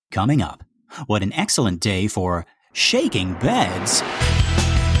Coming up, what an excellent day for shaking beds.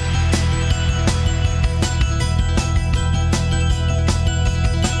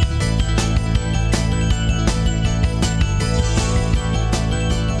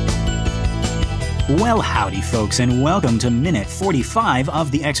 Well, howdy, folks, and welcome to Minute 45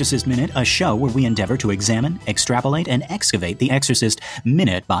 of the Exorcist Minute, a show where we endeavor to examine, extrapolate, and excavate the Exorcist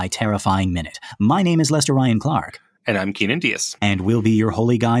minute by terrifying minute. My name is Lester Ryan Clark. And I'm Kynan Diaz. And we'll be your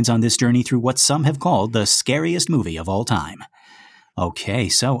holy guides on this journey through what some have called the scariest movie of all time. Okay,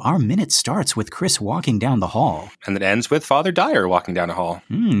 so our minute starts with Chris walking down the hall. And it ends with Father Dyer walking down a hall.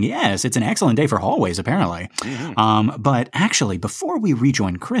 Yes, it's an excellent day for hallways, apparently. But actually, before we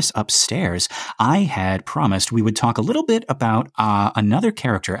rejoin Chris upstairs, I had promised we would talk a little bit about another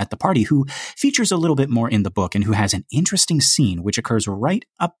character at the party who features a little bit more in the book and who has an interesting scene which occurs right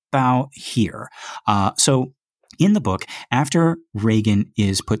about here. So in the book, after Regan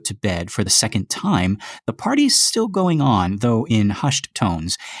is put to bed for the second time, the party's still going on, though in hushed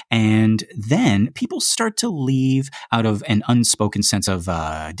tones. And then people start to leave out of an unspoken sense of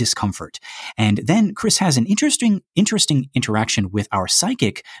discomfort. And then Chris has an interesting interaction with our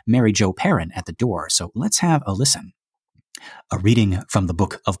psychic, Mary Jo Perrin, at the door. So let's have a listen. A reading from the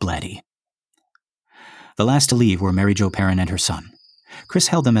Book of Blatty. The last to leave were Mary Jo Perrin and her son. Chris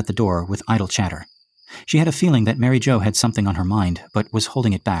held them at the door with idle chatter. She had a feeling that Mary Jo had something on her mind, but was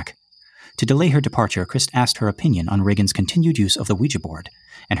holding it back. To delay her departure, Chris asked her opinion on Regan's continued use of the Ouija board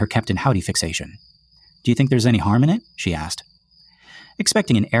and her Captain Howdy fixation. "Do you think there's any harm in it?" she asked.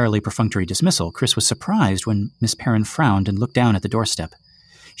 Expecting an airily perfunctory dismissal, Chris was surprised when Miss Perrin frowned and looked down at the doorstep.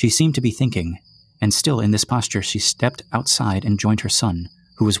 She seemed to be thinking, and still in this posture she stepped outside and joined her son,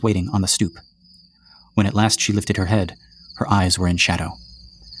 who was waiting on the stoop. When at last she lifted her head, her eyes were in shadow.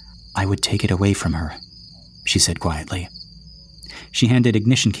 "I would take it away from her," she said quietly. She handed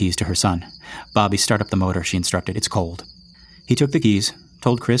ignition keys to her son. "Bobby, start up the motor," she instructed. "It's cold." He took the keys,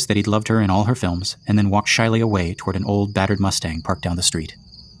 told Chris that he'd loved her in all her films, and then walked shyly away toward an old, battered Mustang parked down the street.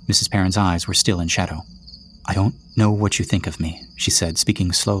 Mrs. Perrin's eyes were still in shadow. "I don't know what you think of me," she said,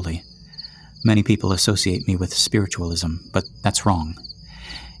 speaking slowly. "Many people associate me with spiritualism, but that's wrong.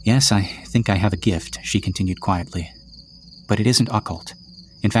 Yes, I think I have a gift," she continued quietly. "But it isn't occult.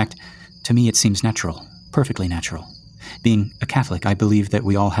 In fact, to me it seems natural, perfectly natural. Being a Catholic, I believe that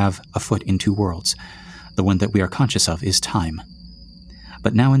we all have a foot in two worlds. The one that we are conscious of is time.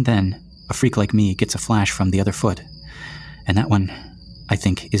 But now and then, a freak like me gets a flash from the other foot, and that one, I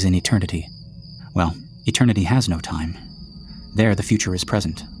think, is in eternity. Well, eternity has no time. There the future is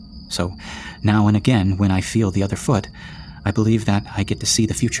present. So, now and again, when I feel the other foot, I believe that I get to see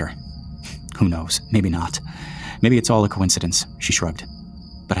the future. Who knows? Maybe not. Maybe it's all a coincidence," she shrugged.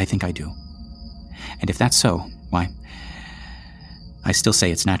 "But I think I do. And if that's so, why, I still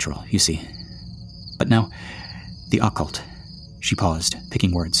say it's natural, you see. But now, the occult," she paused,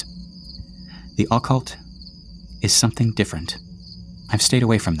 picking words. "The occult is something different. I've stayed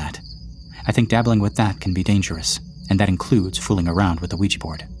away from that. I think dabbling with that can be dangerous, and that includes fooling around with the Ouija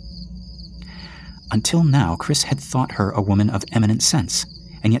board." Until now, Chris had thought her a woman of eminent sense,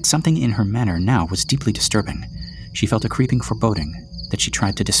 and yet something in her manner now was deeply disturbing. She felt a creeping foreboding that she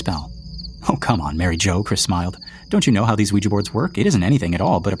tried to dispel. "Oh, come on, Mary Jo," Chris smiled. "Don't you know how these Ouija boards work? It isn't anything at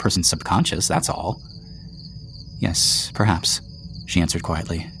all but a person's subconscious, that's all." "Yes, perhaps," she answered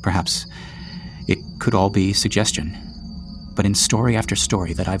quietly. "Perhaps. It could all be suggestion. But in story after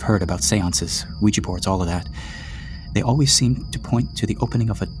story that I've heard about seances, Ouija boards, all of that, they always seem to point to the opening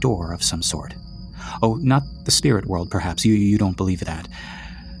of a door of some sort. Oh, not the spirit world, perhaps. You don't believe that.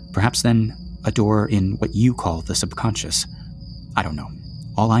 Perhaps then a door in what you call the subconscious. I don't know.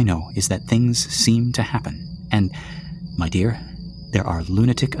 All I know is that things seem to happen. And, my dear, there are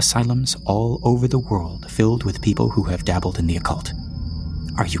lunatic asylums all over the world filled with people who have dabbled in the occult."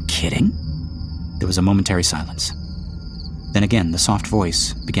 "Are you kidding?" There was a momentary silence. Then again, the soft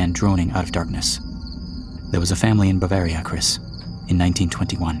voice began droning out of darkness. "There was a family in Bavaria, Chris, in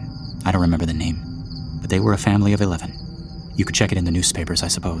 1921. I don't remember the name, but they were a family of 11. You could check it in the newspapers, I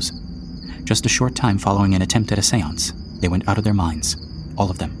suppose. Just a short time following an attempt at a seance, they went out of their minds.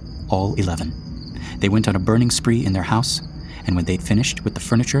 All of them. All 11. They went on a burning spree in their house, and when they'd finished with the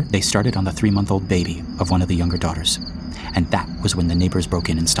furniture, they started on the 3-month-old baby of one of the younger daughters. And that was when the neighbors broke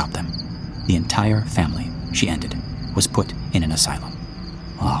in and stopped them. The entire family," she ended, "was put in an asylum."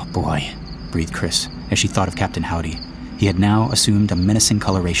 "Oh, boy," breathed Chris, as she thought of Captain Howdy. He had now assumed a menacing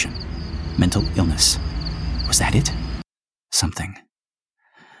coloration. Mental illness. Was that it? Something.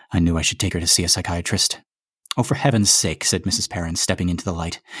 I knew I should take her to see a psychiatrist. "Oh, for heaven's sake," said Mrs. Perrin, stepping into the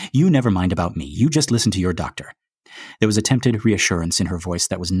light. "You never mind about me. You just listen to your doctor. There was attempted reassurance in her voice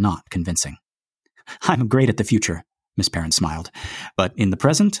that was not convincing. I'm great at the future, Miss Perrin smiled. But in the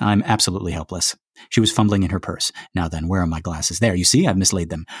present, I'm absolutely helpless. She was fumbling in her purse. Now then, where are my glasses? There, you see, I've mislaid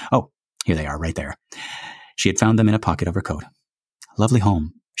them. Oh, here they are, right there. She had found them in a pocket of her coat. Lovely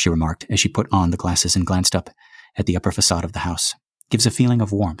home, she remarked as she put on the glasses and glanced up at the upper facade of the house. Gives a feeling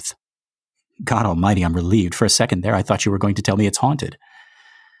of warmth. God almighty, I'm relieved. For a second there, I thought you were going to tell me it's haunted.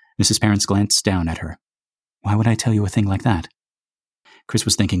 Mrs. Perrin glanced down at her. Why would I tell you a thing like that? Chris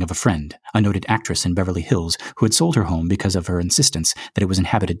was thinking of a friend, a noted actress in Beverly Hills, who had sold her home because of her insistence that it was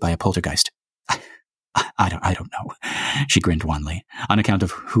inhabited by a poltergeist. I don't know, she grinned wanly. On account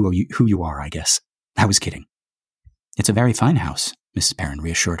of who you are, I guess. I was kidding. It's a very fine house, Mrs. Perrin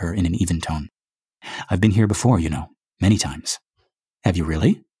reassured her in an even tone. I've been here before, you know, many times. Have you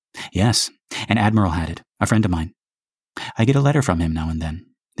really? Yes, an admiral had it, a friend of mine. I get a letter from him now and then.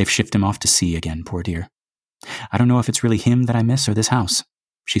 They've shipped him off to sea again, poor dear. I don't know if it's really him that I miss or this house.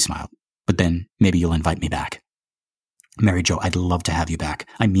 She smiled. But then maybe you'll invite me back. Mary Jo, I'd love to have you back.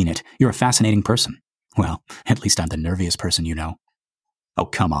 I mean it. You're a fascinating person. Well, at least I'm the nerviest person you know. Oh,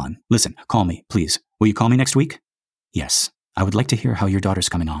 come on. Listen, call me, please. Will you call me next week? Yes. I would like to hear how your daughter's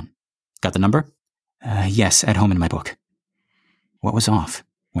coming on. Got the number? Yes, at home in my book. What was off?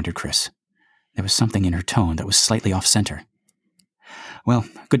 Wondered Chris. There was something in her tone that was slightly off-center. Well,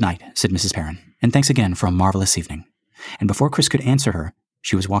 good night, said Mrs. Perrin, and thanks again for a marvelous evening. And before Chris could answer her,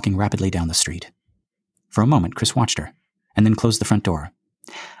 she was walking rapidly down the street. For a moment, Chris watched her, and then closed the front door.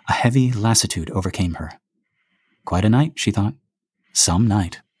 A heavy lassitude overcame her. Quite a night, she thought. Some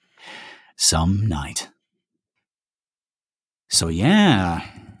night. Some night. So yeah,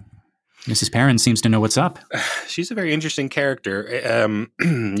 Mrs. Perrin seems to know what's up. She's a very interesting character.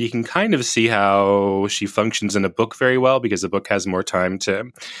 You can kind of see how she functions in a book very well because the book has more time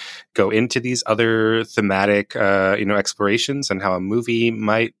to go into these other thematic, explorations, and how a movie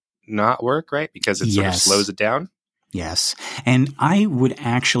might not work, right? Because it sort of slows it down. Yes. And I would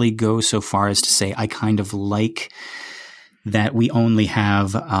actually go so far as to say I kind of like that we only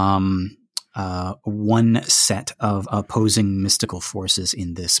have one set of opposing mystical forces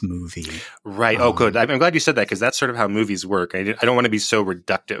in this movie. Right. Oh, good. I'm glad you said that because that's sort of how movies work. I don't want to be so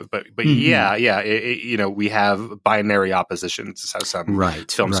reductive, but we have binary oppositions is how some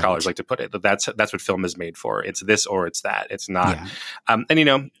film scholars like to put it. That's what film is made for. It's this or it's that. It's not.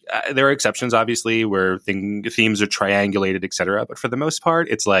 Yeah. There are exceptions, obviously, where themes are triangulated, etc. But for the most part,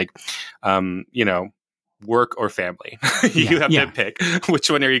 it's like, work or family. You have to pick.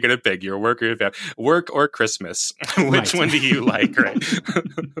 Which one are you going to pick? Your work or your family? Work or Christmas? Which one do you like? Right.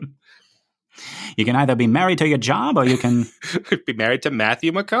 You can either be married to your job or you can be married to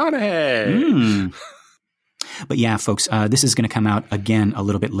Matthew McConaughey. But yeah, folks, this is going to come out again a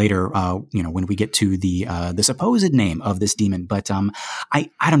little bit later, when we get to the supposed name of this demon. But I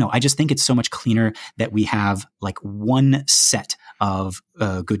don't know. I just think it's so much cleaner that we have like one set of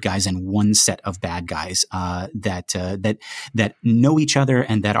good guys and one set of bad guys that know each other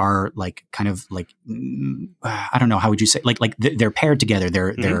and that are like kind of like I don't know, how would you say, like they're paired together.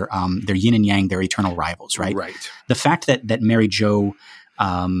 They're yin and yang. They're eternal rivals, right? Right. The fact that Mary Jo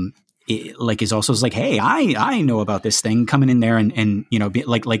is also like, hey, I know about this thing, coming in there and be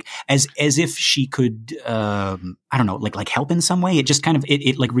like as if she could I don't know, like help in some way. It just kind of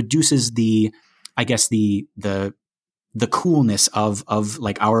it like reduces the, I guess, the coolness of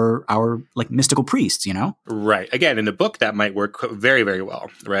like our like mystical priests, Right. Again, in the book that might work very, very well,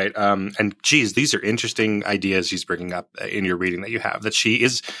 right? And geez, these are interesting ideas she's bringing up in your reading that you have, that she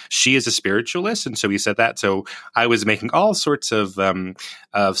is a spiritualist, and so he said that. So I was making all sorts of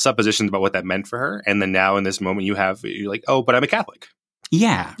suppositions about what that meant for her, and then now in this moment you're like, oh, but I'm a Catholic.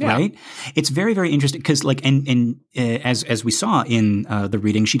 Yeah. Right. It's very, very interesting because as we saw in the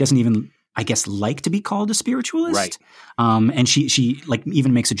reading, she doesn't even, I guess, like to be called a spiritualist. Right. And she like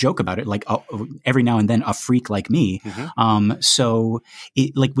even makes a joke about it, like every now and then a freak like me. Mm-hmm. So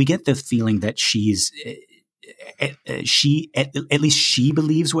it, like we get the feeling that she's at least she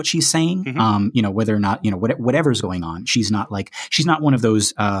believes what she's saying. Mm-hmm. Whether or not whatever's going on, she's not one of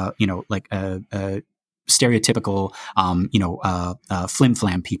those stereotypical,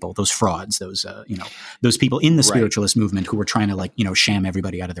 flim-flam people, those frauds, those people in the spiritualist movement who were trying to sham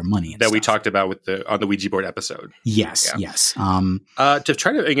everybody out of their money. And that stuff. We talked about on the Ouija board episode. Yes. Yeah. Yes. To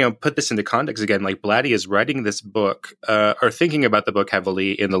try to, put this into context again, like Blatty is writing this book, or thinking about the book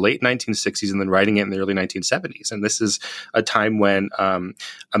heavily in the late 1960s and then writing it in the early 1970s. And this is a time when,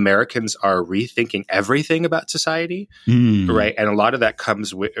 Americans are rethinking everything about society. Right. And a lot of that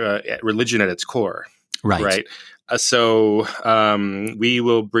comes with, religion at its core. Right. We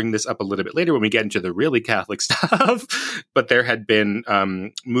will bring this up a little bit later when we get into the really Catholic stuff, but there had been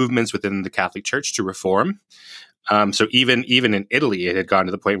movements within the Catholic Church to reform. So even in Italy, it had gone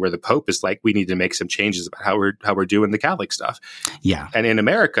to the point where the Pope is like, we need to make some changes about how we're doing the Catholic stuff. Yeah. And in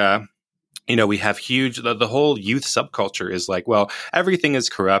America, we have the whole youth subculture is like, well, everything is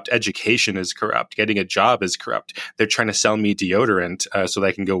corrupt. Education is corrupt. Getting a job is corrupt. They're trying to sell me deodorant so that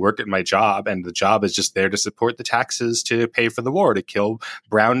I can go work at my job. And the job is just there to support the taxes to pay for the war, to kill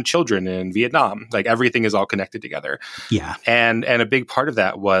brown children in Vietnam. Like everything is all connected together. Yeah. And a big part of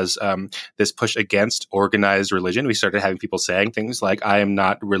that was this push against organized religion. We started having people saying things like, I am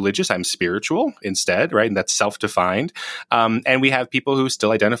not religious, I'm spiritual instead, right? And that's self-defined. And we have people who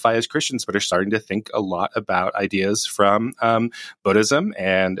still identify as Christians, but are starting to think a lot about ideas from Buddhism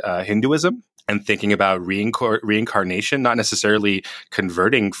and Hinduism, and thinking about reincarnation, not necessarily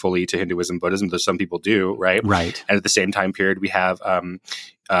converting fully to Hinduism, Buddhism, though some people do, right? Right. And at the same time period, we have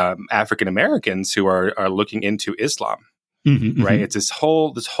African Americans who are looking into Islam. Mm-hmm, right. Mm-hmm. It's this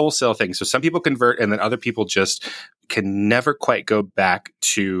wholesale thing. So some people convert and then other people just can never quite go back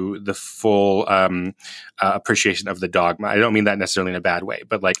to the full appreciation of the dogma. I don't mean that necessarily in a bad way,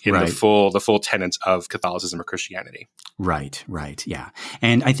 but like in the full tenets of Catholicism or Christianity. Right. Yeah.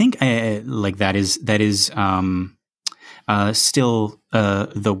 And I think that is still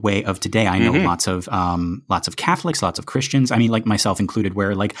the way of today. I know lots of Catholics, lots of Christians. I mean, like myself included,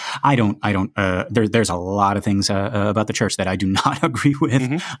 where like there's a lot of things about the church that I do not agree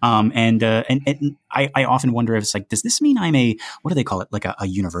with. And I often wonder if it's like, does this mean I'm what do they call it? Like a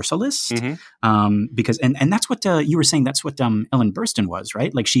universalist? Because that's what you were saying. That's what Ellen Burstyn was,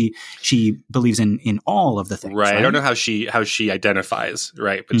 right? Like she believes in all of the things. Right. I don't know how she identifies,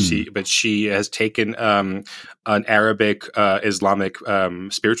 right? But she has taken an Arabic Islamic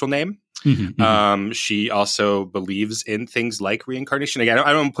spiritual name. She also believes in things like reincarnation. Again,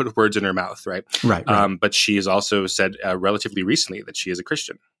 I don't put words in her mouth, right? Right. But she has also said relatively recently that she is a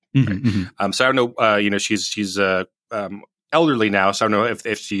Christian. Right? So I don't know. She's elderly now, so I don't know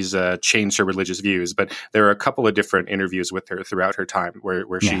if she's changed her religious views, but there are a couple of different interviews with her throughout her time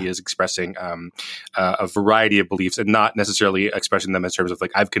where she is expressing a variety of beliefs and not necessarily expressing them in terms of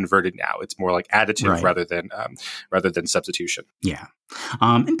like, I've converted now. It's more like additive rather than substitution. Yeah.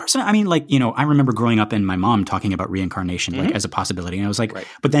 In person, I mean, like, I remember growing up and my mom talking about reincarnation like as a possibility. And I was like,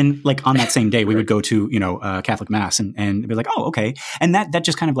 but then like on that same day, we would go to, Catholic mass and be like, oh, okay. And that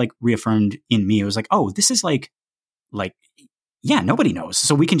just kind of like reaffirmed in me. It was like, oh, this is like, yeah, nobody knows.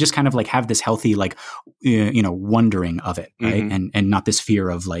 So we can just kind of like have this healthy, like, wondering of it, right? And not this fear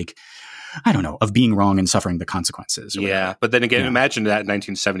of like, I don't know, of being wrong and suffering the consequences. Yeah. But then again, imagine that in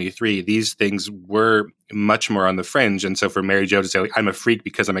 1973, these things were much more on the fringe. And so for Mary Jo to say, like, I'm a freak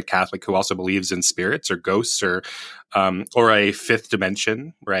because I'm a Catholic who also believes in spirits or ghosts or a fifth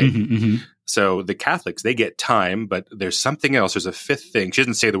dimension, right? So the Catholics, they get time, but there's something else. There's a fifth thing. She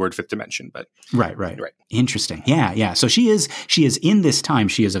doesn't say the word fifth dimension, but right. Interesting. Yeah. So she is in this time.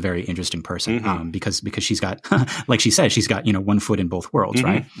 She is a very interesting person because she's got, like she said, she's got one foot in both worlds,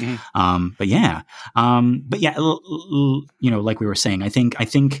 right? Like we were saying, I think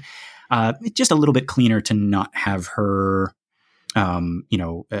it's just a little bit cleaner to not have her,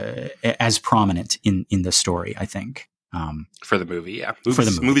 as prominent in the story, I think. For the movie, yeah.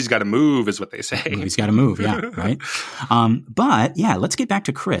 Movies got to move, is what they say. Movies got to move, yeah, right. But yeah, let's get back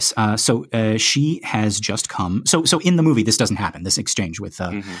to Chris. So she has just come. So in the movie, this doesn't happen. This exchange with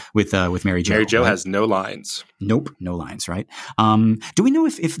Mary Jo. Mary Jo has no lines. Nope, no lines. Right. Do we know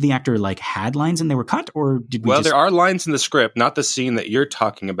if the actor like had lines and they were cut, or did we? Well, there are lines in the script, not the scene that you're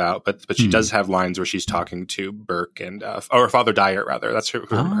talking about, but she does have lines where she's talking to Burke and or Father Dyer rather. That's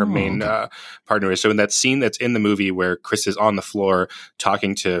her main partner. So in that scene that's in the movie where Chris is on the floor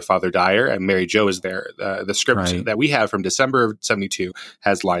talking to Father Dyer and Mary Jo is there. The script that we have from December of 72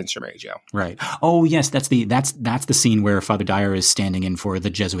 has lines from Mary Jo. Right. Oh yes, that's the scene where Father Dyer is standing in for the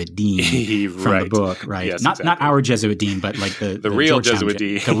Jesuit dean from the book. Right. Yes, not our Jesuit dean, but like the real Jesuit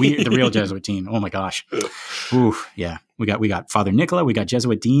dean. The real Jesuit dean. Oh my gosh. Ooh, yeah. We got Father Nicola, we got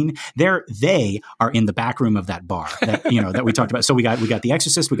Jesuit Dean. They are in the back room of that bar that we talked about. So we got the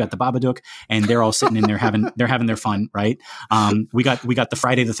Exorcist, we got the Babadook, and they're all sitting in there having their fun, right? We got the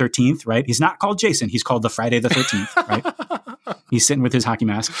Friday the 13th, right? He's not called Jason, he's called the Friday the 13th, right? He's sitting with his hockey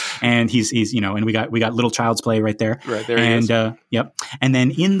mask, and he's and we got Little Child's Play right there. Right there, and yep. And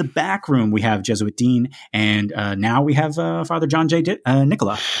then in the back room we have Jesuit Dean, and now we have Father John J.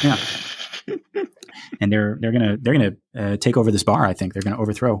 Nicola. Yeah. and they're gonna take over this bar. I think they're gonna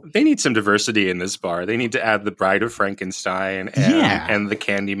overthrow. They need some diversity in this bar. They need to add the Bride of Frankenstein and the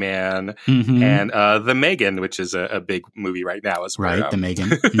Candyman and the Megan, which is a big movie right now as well. Right, the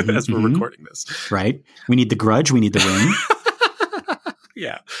Megan. As we're recording this. Right. We need the Grudge. We need the Ring.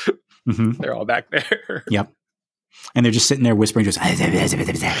 Yeah. They're all back there. Yep. And they're just sitting there whispering, just right. Yeah,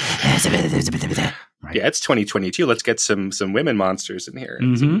 it's 2022. Let's get some women monsters in here,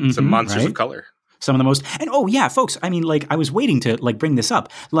 and some monsters of color. Some of the most, and folks, I mean, like, I was waiting to like bring this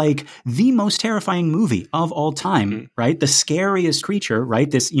up, like the most terrifying movie of all time, right? The scariest creature,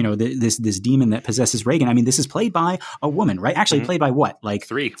 right? This, this demon that possesses Reagan. I mean, this is played by a woman, right? Actually played by what? Like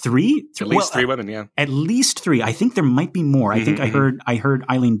three? At least three women. Yeah. At least three. I think there might be more. I think I heard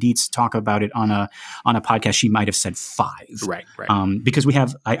Eileen Dietz talk about it on a podcast. She might've said 5. Right. Because we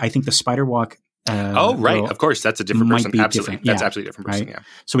have, I think the Spider Walk, of course, that's a different person. Absolutely, that's absolutely a different person. Right? Yeah.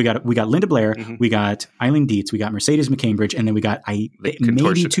 So we got Linda Blair, we got Eileen Dietz, we got Mercedes McCambridge, and then we got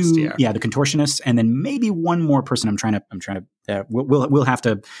maybe 2, the contortionists, and then maybe one more person. I'm trying to. We'll have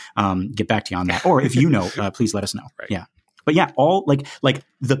to get back to you on that, or if you know, please let us know. Right. Yeah, but yeah, all like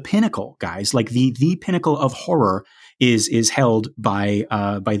the pinnacle, guys, like the pinnacle of horror is held by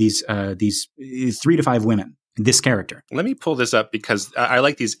these 3 to 5 women. This character. Let me pull this up because I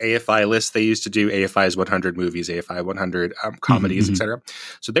like these AFI lists. They used to do AFI's 100 movies, AFI 100 comedies, etc.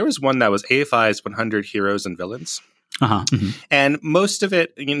 So there was one that was AFI's 100 heroes and villains. And most of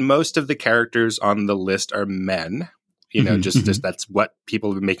the characters on the list are men. Just that's what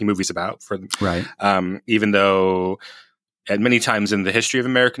people have been making movies about for them. Right. Even though and many times in the history of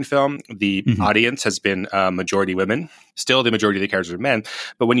American film, the audience has been majority women. Still, the majority of the characters are men.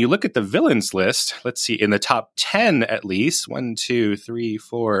 But when you look at the villains list, let's see, in the top 10 at least, 1, 2, 3,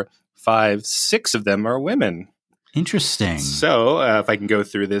 4, 5, 6 of them are women. Interesting. So if I can go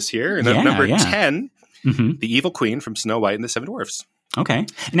through this here. Number 10, the evil queen from Snow White and the Seven Dwarfs. Okay.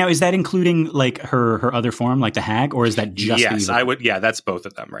 Now, is that including like her other form, like the hag, or is that just Yes, I would. Yeah, that's both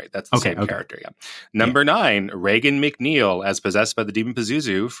of them, right? That's the same character, yeah. Number 9, Reagan McNeil as possessed by the demon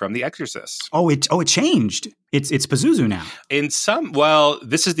Pazuzu from The Exorcist. It changed. It's Pazuzu now.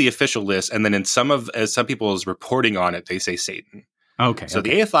 This is the official list, and then in some people's reporting on it, they say Satan. Okay. So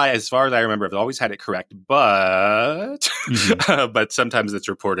the AFI, as far as I remember, have always had it correct, but but sometimes it's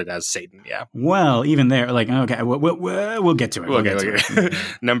reported as Satan. Yeah. Well, even there, like, okay, we'll get to it. We'll get to it.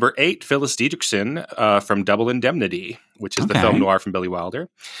 Number 8, Phyllis Dietrichson from Double Indemnity, which is the film noir from Billy Wilder.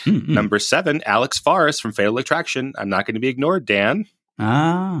 Number 7, Alex Forrest from Fatal Attraction. I'm not going to be ignored, Dan.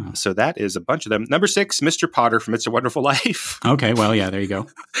 So that is a bunch of them. Number 6, Mr. Potter from It's a Wonderful Life. Okay, well, yeah, there you go.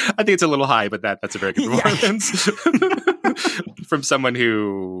 I think it's a little high, but that's a very good performance. From someone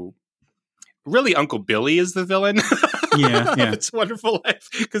who really Uncle Billy is the villain. Yeah. It's a Wonderful Life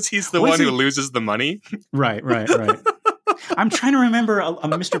because he's the one who loses the money. Right. I'm trying to remember a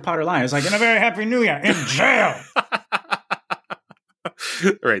Mr. Potter line. It's like, "In a very happy new year in jail."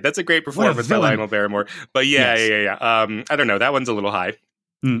 Right, that's a great performance by Lionel Barrymore. But yeah. I don't know. That one's a little high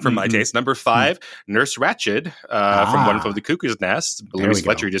for my taste. Number 5, Nurse Ratched from One Flew Over the Cuckoo's Nest. Louise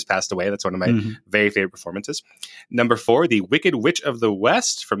Fletcher just passed away. That's one of my very favorite performances. Number 4, the Wicked Witch of the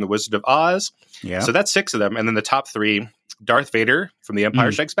West from The Wizard of Oz. Yeah. So that's 6 of them. And then the top 3, Darth Vader from The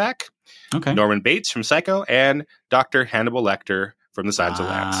Empire Strikes Back. Okay. Norman Bates from Psycho, and Dr. Hannibal Lecter from The Silence of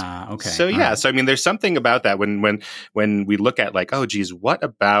the Lambs. Okay. So yeah, so I mean, there's something about that when we look at like, oh geez, what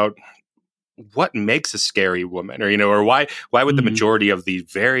makes a scary woman, or why would the majority of the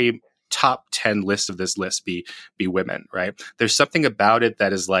very top 10 list of this list be women, right? There's something about it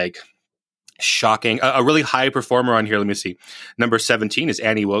that is like shocking. A really high performer on here. Let me see. Number 17 is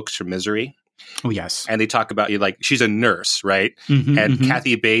Annie Wilkes from Misery. Oh, yes. And they talk about she's a nurse, right? And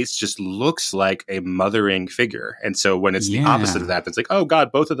Kathy Bates just looks like a mothering figure. And so when it's the opposite of that, it's like, oh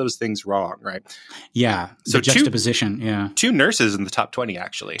God, both of those things wrong, right? Yeah. So the juxtaposition, 2 nurses in the top 20,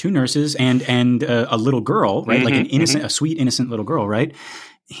 actually. 2 nurses and a little girl, right? Like an innocent, a sweet, innocent little girl, right?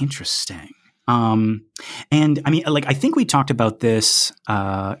 Interesting. And I mean, like, I think we talked about this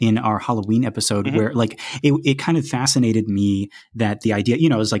in our Halloween episode where like it kind of fascinated me that the idea,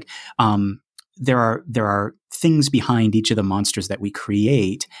 is like there are things behind each of the monsters that we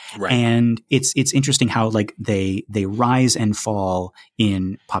create, right. And it's interesting how like they rise and fall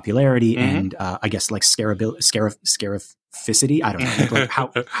in popularity and I guess like scarificity. I don't know, like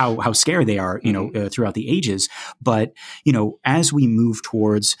how scary they are, throughout the ages. But as we move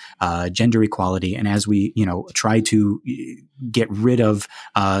towards gender equality, and as we try to get rid of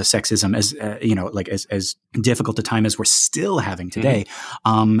sexism as like as difficult a time as we're still having today.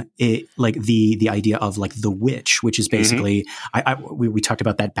 It like the idea of like the witch, which is basically we talked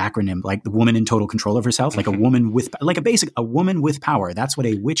about that backronym, like the woman in total control of herself, like a woman with like a woman with power. That's what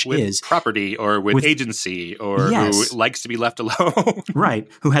a witch is. Property or with agency or who likes to be left alone. Right.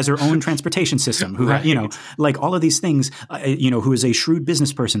 Who has her own transportation system, who like all of these things, who is a shrewd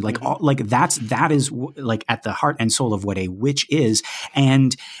business person, like all, like that is like at the heart and soul of what a witch is.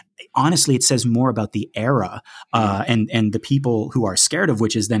 And honestly, it says more about the era and the people who are scared of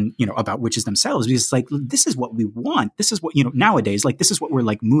witches than, about witches themselves. Because it's like, this is what we want. This is what, nowadays, like this is what we're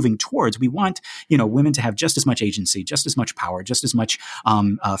like moving towards. We want, women to have just as much agency, just as much power, just as much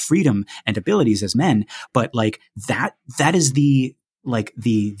freedom and abilities as men. But like that is the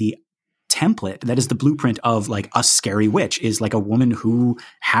template, that is the blueprint of like a scary witch, is like a woman who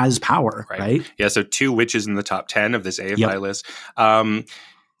has power, right? Yeah, so 2 witches in the top 10 of this AFI list.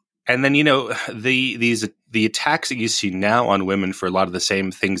 And then, the attacks that you see now on women for a lot of the same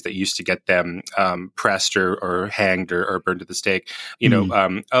things that used to get them pressed or hanged or burned at the stake,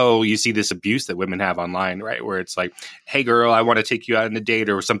 you see this abuse that women have online, right? Where it's like, hey, girl, I want to take you out on a date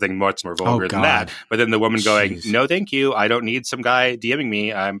or something much more vulgar than that. But then the woman going, no, thank you. I don't need some guy DMing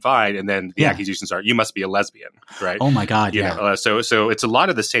me. I'm fine. And then the accusations are, you must be a lesbian, right? Oh, my God. So it's a lot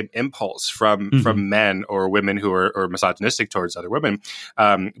of the same impulse from men or women who are misogynistic towards other women.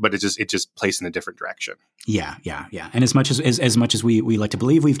 But it just plays in a different direction. Yeah. And as much as we like to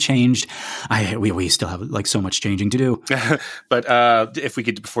believe we've changed, we still have like so much changing to do. But if we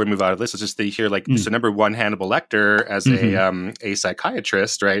could, before we move out of this, let's just stay here. Like, so number one, Hannibal Lecter as a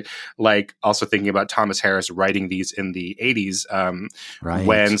psychiatrist, right? Like, also thinking about Thomas Harris writing these in the 80s,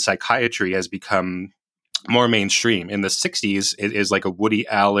 when psychiatry has become more mainstream. In the 60s, it is like a Woody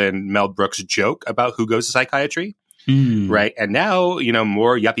Allen, Mel Brooks joke about who goes to psychiatry. Right. And now,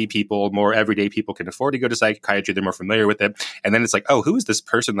 more yuppie people, more everyday people can afford to go to psychiatry. They're more familiar with it. And then it's like, oh, who is this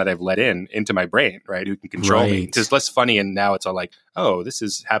person that I've let into my brain, right? Who can control me? It's just less funny. And now it's all like, oh, this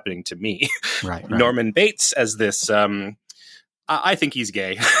is happening to me. Right. Norman Bates as this, I think he's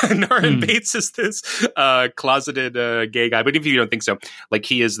gay. Norman Bates is this closeted gay guy. But if you don't think so, like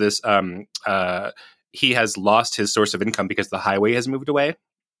he is this, he has lost his source of income because the highway has moved away.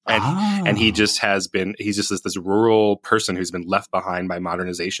 And he's just this rural person who's been left behind by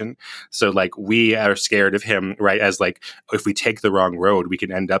modernization. So like we are scared of him, right? As like, if we take the wrong road, we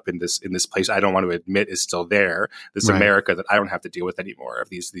can end up in this place I don't want to admit is still there. This America that I don't have to deal with anymore, of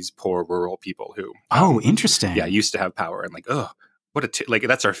these poor rural people who, interesting. Yeah. Used to have power and like, like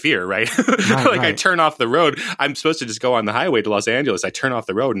that's our fear, right? I turn off the road. I'm supposed to just go on the highway to Los Angeles. I turn off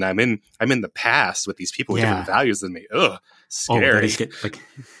the road and I'm in the past with these people with different values than me. Scary.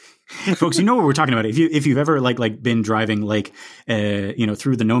 Folks, you know what we're talking about. If you've ever like been driving through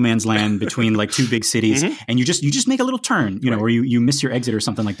the no man's land between like 2 big cities, and you just make a little turn, or you miss your exit or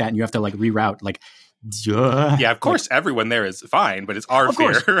something like that, and you have to like reroute, like. Yeah, of course, everyone there is fine, but it's our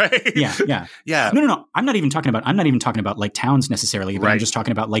fear, right? Yeah. No. I'm not even talking about like towns necessarily. But I'm just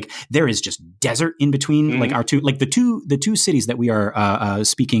talking about like there is just desert in between like our the two cities that we are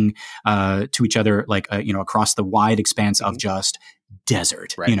speaking to each other, like across the wide expanse of just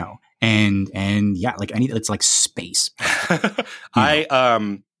desert, right. And like it's like space.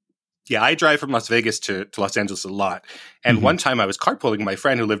 I drive from Las Vegas to Los Angeles a lot, and one time I was carpooling with my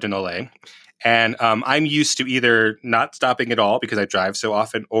friend who lived in LA. And I'm used to either not stopping at all because I drive so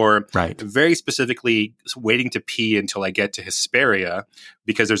often, or very specifically waiting to pee until I get to Hesperia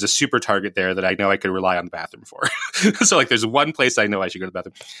because there's a super Target there that I know I could rely on the bathroom for. So like there's one place I know I should go to the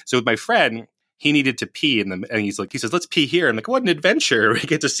bathroom. So with my friend, he needed to pee and he says, let's pee here. I'm like, what an adventure. We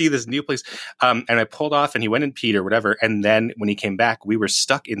get to see this new place. And I pulled off and he went and peed or whatever. And then when he came back, we were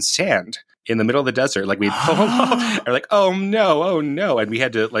stuck in sand in the middle of the desert. Like we'd pulled off and we're like, oh no. And we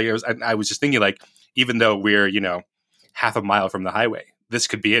had to I was just thinking like, even though we're, half a mile from the highway, this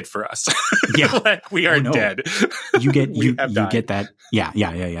could be it for us. Yeah. Like we are dead. You get that.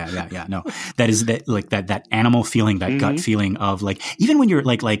 Yeah. No, that is that animal feeling, that gut feeling of like, even when you're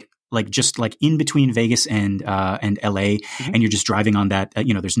like just like in between Vegas and LA, and you're just driving on that,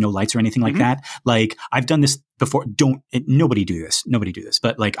 there's no lights or anything like that. Like I've done this before. Nobody do this.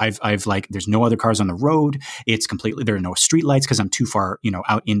 But like I've like, there's no other cars on the road. It's completely, there are no street lights because I'm too far,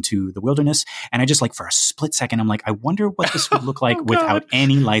 out into the wilderness. And I just like for a split second, I'm like, I wonder what this would look like without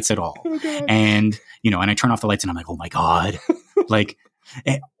any lights at all. And, and I turn off the lights and I'm like, oh my God, like,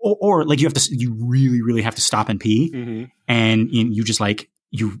 or like you really, really have to stop and pee. And you just like,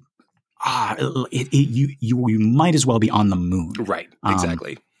 you might as well be on the moon. Right.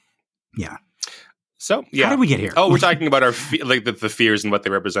 Exactly. Yeah. So, yeah. How did we get here? Oh, we're talking about our the fears and what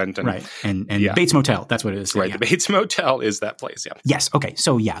they represent. And, right. And Bates Motel, that's what it is. Right. Yeah. The Bates Motel is that place. Yeah. Yes. Okay.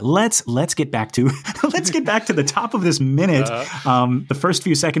 So let's get back to the top of this minute. The first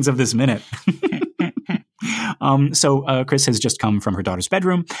few seconds of this minute. So Chris has just come from her daughter's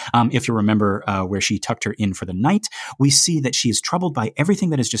bedroom. If you remember where she tucked her in for the night, we see that she is troubled by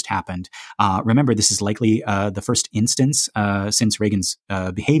everything that has just happened. Remember, this is likely the first instance since Reagan's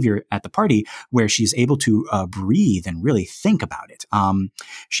behavior at the party where she's able to breathe and really think about it.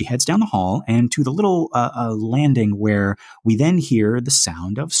 She heads down the hall and to the little landing where we then hear the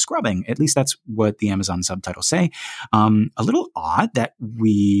sound of scrubbing. At least that's what the Amazon subtitles say. A little odd that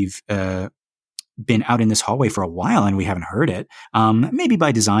we've been out in this hallway for a while and we haven't heard it. Maybe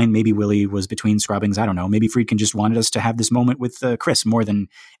by design, maybe Willie was between scrubbings. I don't know. Maybe Friedkin just wanted us to have this moment with Chris more than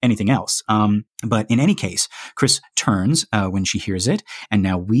anything else. But in any case, Chris turns when she hears it, and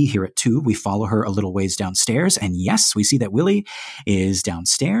now we hear it too. We follow her a little ways downstairs, and yes, we see that Willie is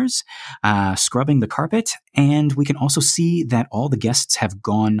downstairs scrubbing the carpet, and we can also see that all the guests have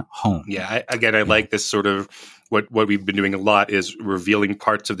gone home. Yeah, I like this sort of what we've been doing a lot is revealing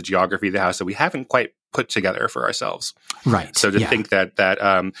parts of the geography of the house that we haven't quite put together for ourselves. Right. So to think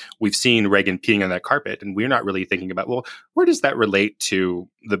that we've seen Reagan peeing on that carpet, and we're not really thinking about, well, where does that relate to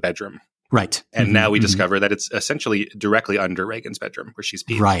the bedroom? Right. And now we discover that it's essentially directly under Reagan's bedroom where she's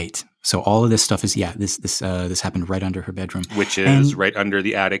peeing. Right. So all of this stuff is, this happened right under her bedroom. Which is right under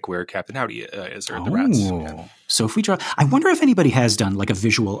the attic where Captain Howdy is, or the rats. Yeah. So if we draw, I wonder if anybody has done like a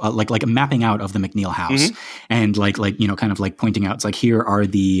visual, like a mapping out of the McNeil house and like, kind of like pointing out, it's like, here are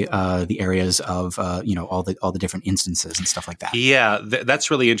the areas of, all the different instances and stuff like that. Yeah.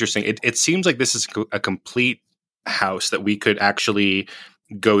 That's really interesting. It seems like this is a complete house that we could actually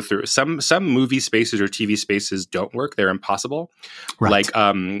go through. Some movie spaces or TV spaces don't work. They're impossible. Right. Like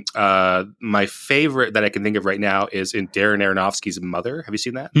my favorite that I can think of right now is in Darren Aronofsky's Mother. Have you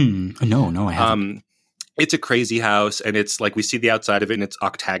seen that? No, I haven't. It's a crazy house, and it's like we see the outside of it, and it's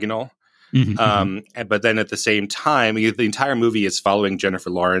octagonal. But then at the same time, the entire movie is following Jennifer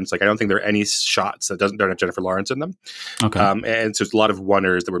Lawrence. Like, I don't think there are any shots that don't have Jennifer Lawrence in them. Okay. And so there's a lot of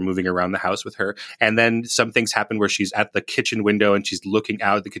wonders that were moving around the house with her. And then some things happen where she's at the kitchen window and she's looking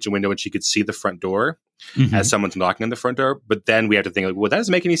out the kitchen window and she could see the front door as someone's knocking on the front door. But then we have to think, like, well, that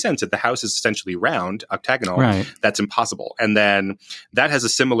doesn't make any sense. If the house is essentially round, octagonal, that's impossible. And then that has a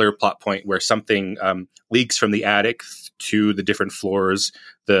similar plot point where something leaks from the attic to the different floors,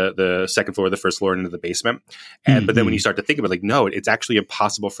 the second floor, the first floor, and into the basement. And but then when you start to think about it, like, no, it's actually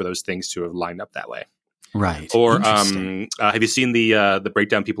impossible for those things to have lined up that way. Right. Or have you seen the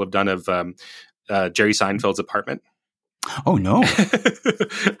breakdown people have done of Jerry Seinfeld's apartment? Oh, no.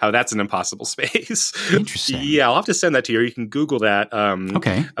 How that's an impossible space. Interesting. Yeah, I'll have to send that to you. You can Google that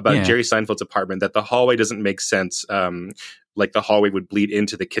about Jerry Seinfeld's apartment, that the hallway doesn't make sense. Like the hallway would bleed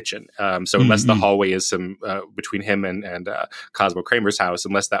into the kitchen. So unless the hallway is some between him and Cosmo Kramer's house,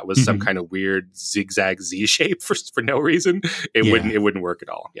 unless that was some kind of weird zigzag Z shape for no reason, it wouldn't work at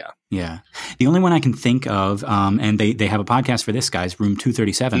all. Yeah. Yeah. The only one I can think of, and they have a podcast for this, guys, Room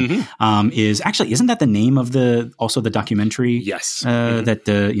 237, is actually, isn't that the name of the documentary? Yes.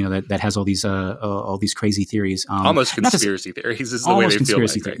 That has all these crazy theories. Almost conspiracy theories is the way they feel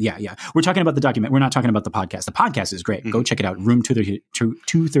like. Right? Yeah. We're talking about the document. We're not talking about the podcast. The podcast is great. Go check it out. Room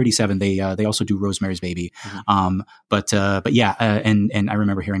 237. They also do Rosemary's Baby. But yeah, and I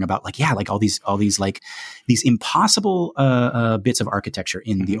remember hearing about all these impossible bits of architecture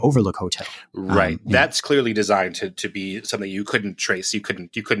in the Overlook Hotel. Right. That's clearly designed to be something you couldn't trace. You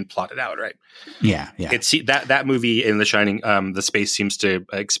couldn't plot it out. Right. Yeah. It's that movie in The Shining. The space seems to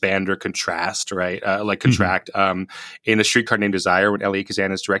expand or contrast. Right. Contract. In A Streetcar Named Desire, when Elia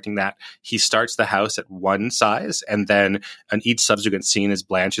Kazan is directing that, he starts the house at one size, and then on each subsequent scene, as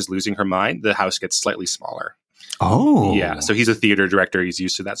Blanche is losing her mind, the house gets slightly smaller. Oh, yeah. So he's a theater director. He's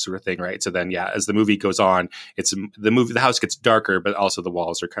used to that sort of thing, right? So then, as the movie goes on, the house gets darker, but also the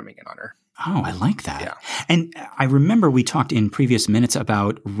walls are coming in on her. Oh, I like that. Yeah. And I remember we talked in previous minutes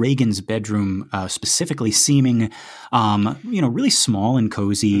about Reagan's bedroom specifically seeming, really small and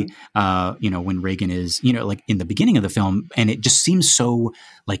cozy, when Reagan is, like in the beginning of the film, and it just seems so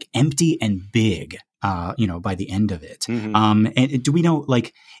like empty and big, by the end of it. And do we know,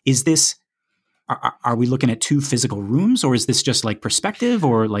 is this, are we looking at two physical rooms, or is this just like perspective,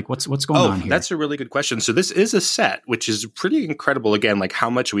 or like what's going on here? That's a really good question. So this is a set, which is pretty incredible. Again, like how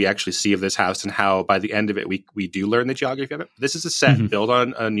much we actually see of this house and how by the end of it, we do learn the geography of it. This is a set built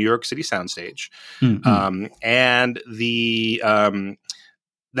on a New York City soundstage. And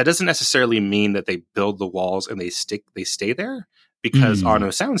that doesn't necessarily mean that they build the walls and they stay there. because on a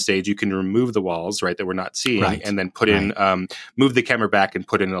soundstage you can remove the walls, right, that we're not seeing, and then put in move the camera back and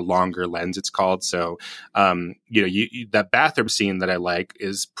put in a longer lens, it's called. So that bathroom scene that I like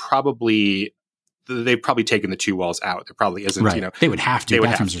is probably, they've probably taken the two walls out. There probably isn't, they would have to.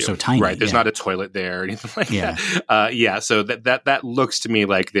 Bathrooms are so tiny. Right. There's not a toilet there or anything like that. So that looks to me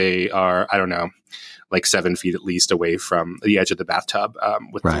like they are, I don't know, like 7 feet at least away from the edge of the bathtub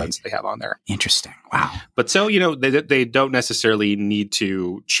with the lens they have on there. Interesting. Wow. But so, they don't necessarily need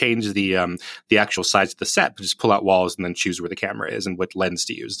to change the actual size of the set, but just pull out walls and then choose where the camera is and what lens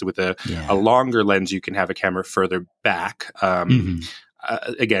to use. With a longer lens, you can have a camera further back.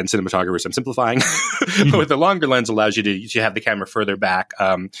 Again, cinematographers, I'm simplifying. With the longer lens allows you to have the camera further back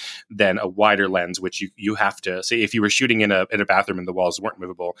than a wider lens, which you have to say if you were shooting in a bathroom and the walls weren't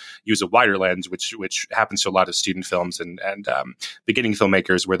movable, use a wider lens, which happens to a lot of student films and beginning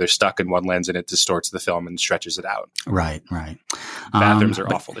filmmakers where they're stuck in one lens and it distorts the film and stretches it out. Right. Bathrooms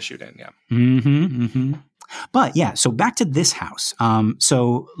are awful to shoot in. Yeah. But so back to this house.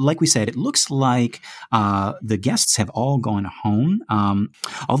 So like we said, it looks like the guests have all gone home.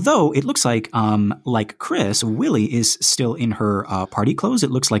 Although it looks like Chris, Willie is still in her party clothes.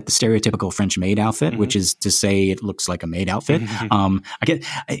 It looks like the stereotypical French maid outfit, which is to say it looks like a maid outfit.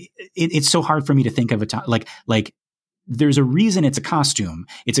 It's so hard for me to think of a time like there's a reason it's a costume.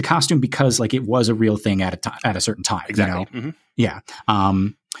 It's a costume because like it was a real thing at a certain time. Exactly. Yeah.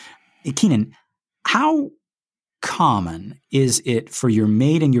 Kynan, how common is it for your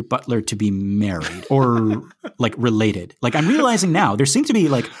maid and your butler to be married or like related? Like I'm realizing now there seem to be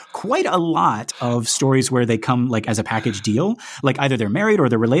like quite a lot of stories where they come like as a package deal. Like either they're married or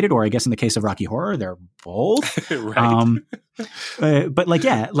they're related, or I guess in the case of Rocky Horror, they're both. Right. But like,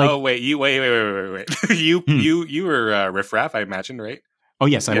 oh wait, wait. you were Riff Raff, I imagine, right? Oh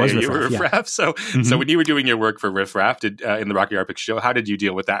yes, I was Riff Raff. You were Riff Raff. So when you were doing your work for Riff Raff in the Rocky Horror Picture Show, how did you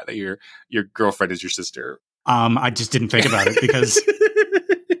deal with that your girlfriend is your sister? I just didn't think about it because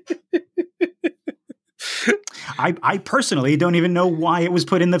I personally don't even know why it was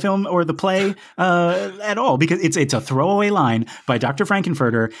put in the film or the play at all, because it's a throwaway line by Dr.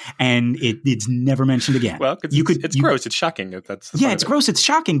 Frankenfurter and it's never mentioned again. Well, it's gross. It's shocking. That's it's gross. It's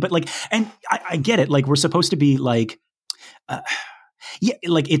shocking. But like, and I get it. Like we're supposed to be like,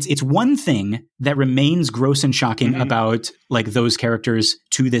 like it's one thing that remains gross and shocking about like those characters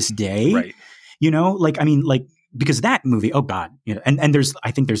to this day. Right. Like, I mean, like, because that movie, oh God, and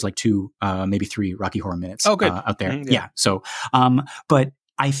I think there's like 2, maybe 3 Rocky Horror Minutes out there. Yeah. So, but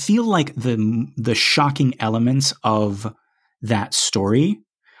I feel like the shocking elements of that story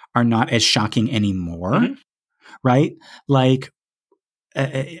are not as shocking anymore. Right. Like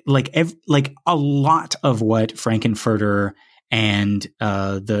a lot of what Frankenfurter and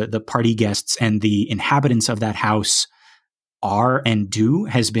the party guests and the inhabitants of that house are and do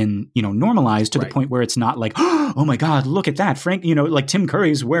has been, normalized to the point where it's not like, oh my God, look at that, Frank, like Tim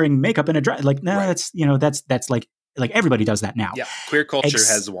Curry's wearing makeup in a dress. Like, no, that's like everybody does that now. Yeah. Queer culture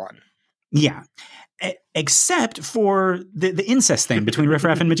has won. Yeah. Except for the incest thing between Riff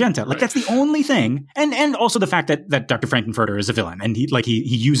Raff and Magenta. Like that's the only thing. And also the fact that Dr. Frankenfurter is a villain and he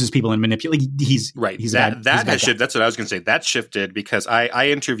uses people and manipulate. He's that's what I was going to say. That shifted because I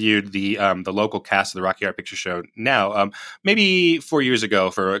interviewed the local cast of the Rocky Horror Picture Show now, maybe 4 years ago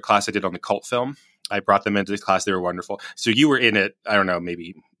for a class I did on the cult film. I brought them into the class. They were wonderful. So you were in it, I don't know,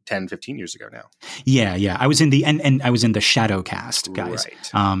 maybe 10, 15 years ago now. Yeah. I was in the and I was in the shadow cast, guys.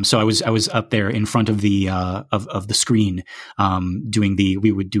 Right. So I was up there in front of the of the screen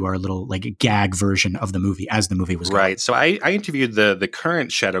we would do our little like gag version of the movie as the movie was going. Right. So I interviewed the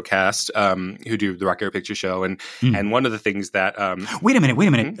current shadow cast who do the Rocky Horror Picture Show and one of the things that Wait a minute.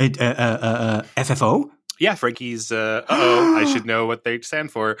 FFO? Yeah, Frankie's. I should know what they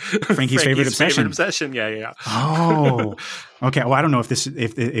stand for. Frankie's favorite obsession. Yeah. Oh, okay. Well, I don't know if this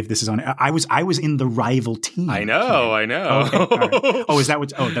is on. I was in the rival team. I know. Okay, right. Oh, is that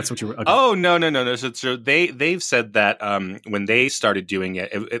what? Oh, that's what you were. Okay. Oh no. So they've said that when they started doing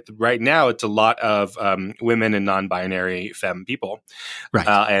it, right now it's a lot of women and non-binary femme people, right?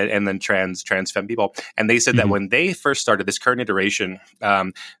 And then trans femme people. And they said that when they first started this current iteration,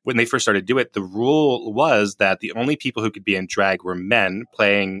 when they first started to do it, the rule was that the only people who could be in drag were men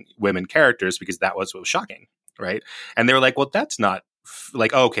playing women characters because that was what was shocking, right? And they were like, well, that's not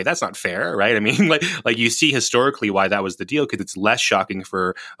that's not fair, right? I mean, like you see historically why that was the deal because it's less shocking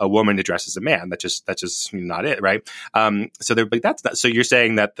for a woman to dress as a man. That's just not it, right? So they're like, that's not. So you're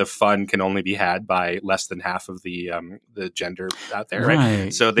saying that the fun can only be had by less than half of the gender out there,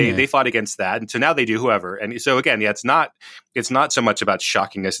 right? So they fought against that, and so now they do whoever. And so again, it's not so much about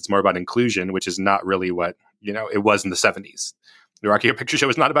shockingness; it's more about inclusion, which is not really what it was in the 70s. The Rocky Horror Picture Show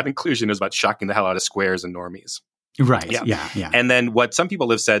was not about inclusion. It was about shocking the hell out of squares and normies. Right. Yeah. And then what some people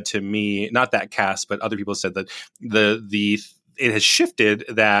have said to me, not that cast, but other people said that it has shifted,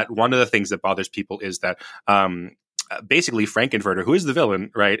 that one of the things that bothers people is that basically Frankenfurter, who is the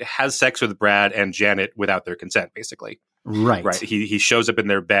villain, right, has sex with Brad and Janet without their consent, basically. Right. He shows up in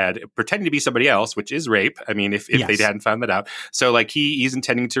their bed pretending to be somebody else, which is rape. I mean, if they hadn't found that out. So like he's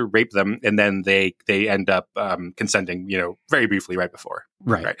intending to rape them, and then they end up consenting, very briefly right before.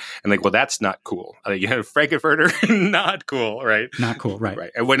 Right. And like, well, that's not cool. Frankenfurter, not cool. Right. Not cool. Right.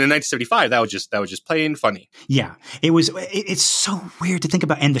 And when in 1975, that was just plain funny. Yeah. It's so weird to think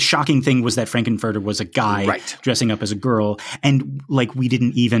about. And the shocking thing was that Frankenfurter was a guy dressing up as a girl. And like, we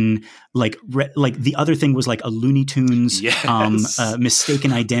didn't even like the other thing was like a Looney Tunes,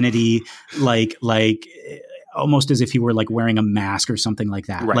 mistaken identity, like almost as if he were like wearing a mask or something like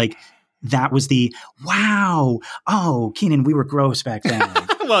that. Right. Like, that was the wow. Oh, Kynan, we were gross back then.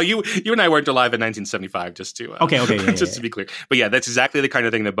 Well, you and I weren't alive in 1975, just to to be clear. But yeah, that's exactly the kind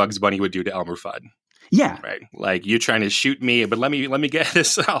of thing that Bugs Bunny would do to Elmer Fudd. Yeah. Right. Like, you're trying to shoot me, but let me get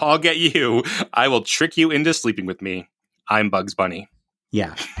this. I'll get you. I will trick you into sleeping with me. I'm Bugs Bunny.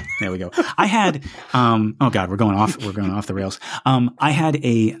 Yeah, there we go. I had, oh God, we're going off the rails. I had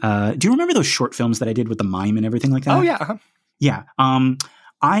do you remember those short films that I did with the mime and everything like that? Oh yeah. Uh-huh. Yeah.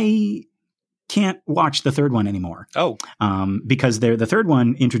 I can't watch the third one anymore. Oh. Because the third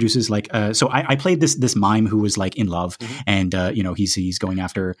one introduces like, so I played this mime who was like in love, and he's going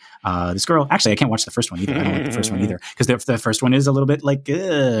after this girl. Actually, I can't watch the first one either. I don't like the first one either, because the first one is a little bit like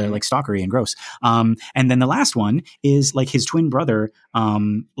stalkery and gross. And then the last one is like his twin brother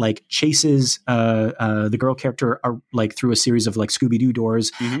like chases the girl character like through a series of like Scooby-Doo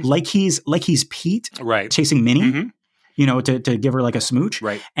doors, like he's Pete, right, chasing Minnie, to give her like a smooch,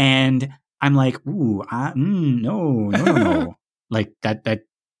 right, and I'm like, ooh, no. Like that,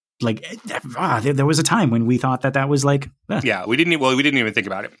 there was a time when we thought that was like, yeah, we didn't even think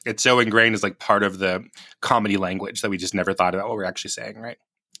about it. It's so ingrained as like part of the comedy language that we just never thought about what we're actually saying, right?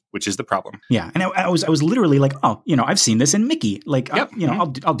 Which is the problem. Yeah. And I was literally like, oh, I've seen this in Mickey. Like, yep.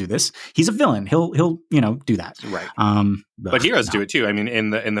 I'll do this. He's a villain. He'll do that. Right. But heroes do it too. I mean, in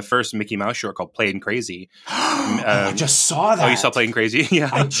the first Mickey Mouse short called Playin' Crazy. I just saw that. Oh, you saw Playin' Crazy?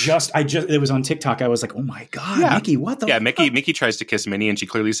 Yeah. I just, it was on TikTok. I was like, oh my God, Mickey, what the fuck? Mickey tries to kiss Minnie and she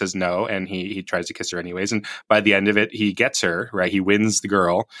clearly says no. And he tries to kiss her anyways. And by the end of it, he gets her, right? He wins the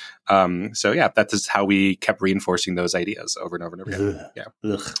girl. So yeah, that is how we kept reinforcing those ideas over and over and over again. Yeah.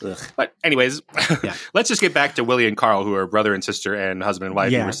 Ugh. But anyways, let's just get back to Willie and Karl, who are brother and sister and husband and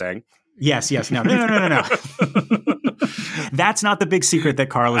wife, you were saying. Yes. No. That's not the big secret that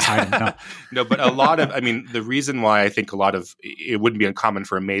Karl is hiding. No. No, but the reason why I think it wouldn't be uncommon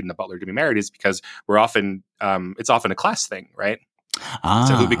for a maid and a butler to be married is because it's often a class thing, right?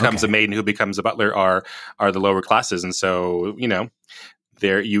 So who becomes a maid and who becomes a butler are the lower classes. And so,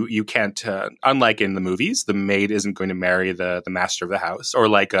 there you can't, unlike in the movies, the maid isn't going to marry the master of the house, or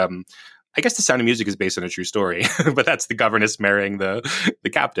like, I guess The Sound of Music is based on a true story, but that's the governess marrying the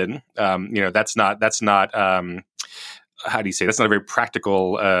captain. That's not how do you say? That's not a very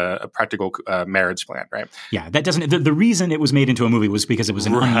practical marriage plan, right? Yeah, that doesn't. The reason it was made into a movie was because it was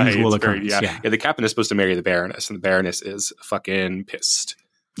an unusual occurrence. Yeah, the captain is supposed to marry the baroness, and the baroness is fucking pissed.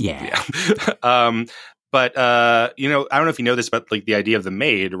 Yeah. But, I don't know if you know this, but like the idea of the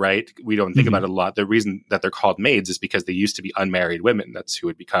maid, right? We don't think about it a lot. The reason that they're called maids is because they used to be unmarried women. That's who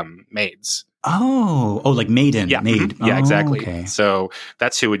would become maids. Oh, like maiden. Yeah. Maid. Yeah, exactly. Okay. So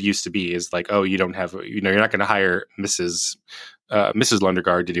that's who it used to be, is like, oh, you don't have, you're not going to hire Mrs.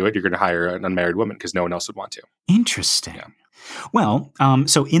 Lundegaard to do it. You're going to hire an unmarried woman because no one else would want to. Interesting. Yeah. Well,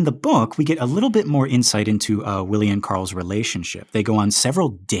 so in the book, we get a little bit more insight into Willie and Karl's relationship. They go on several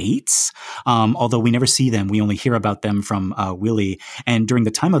dates, although we never see them. We only hear about them from Willie. And during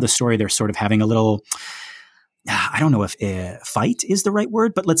the time of the story, they're sort of having a little, I don't know if fight is the right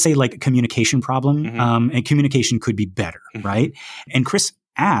word, but let's say like a communication problem. And communication could be better, right? And Chris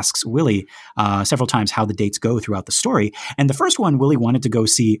asks Willie several times how the dates go throughout the story. And the first one, Willie wanted to go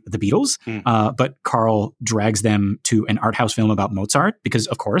see the Beatles, but Karl drags them to an art house film about Mozart because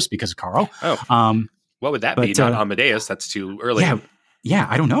of Karl. Oh. What would that be? Not Amadeus. That's too early. Yeah,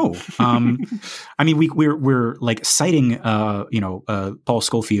 I don't know. I mean, we're like citing, Paul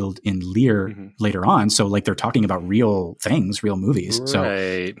Schofield in Lear later on. So like they're talking about real things, real movies. Right. So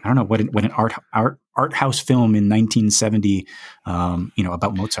I don't know what an art house film in 1970,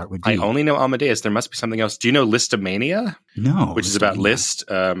 about Mozart would be. I only know Amadeus. There must be something else. Do you know Listomania? No. Which is about Liszt.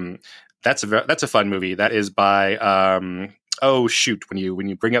 That's a fun movie. That is by oh shoot, when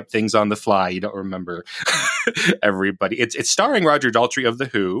you bring up things on the fly, you don't remember everybody. It's starring Roger Daltrey of The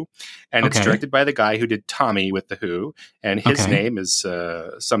Who, and it's directed by the guy who did Tommy with The Who, and his name is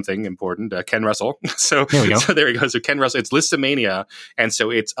something important, Ken Russell. So there we go. So there we go. So Ken Russell. It's Listomania, and so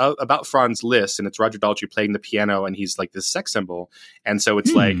it's about Franz Liszt, and it's Roger Daltrey playing the piano, and he's like this sex symbol, and so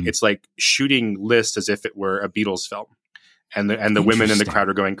it's like shooting Liszt as if it were a Beatles film. And the women in the crowd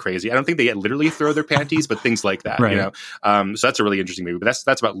are going crazy. I don't think they literally throw their panties, but things like that, you know. So that's a really interesting movie. But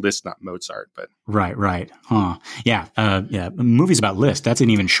that's about Liszt, not Mozart. But right, huh? Yeah. Movies about Liszt. That's an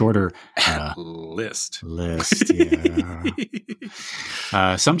even shorter Liszt.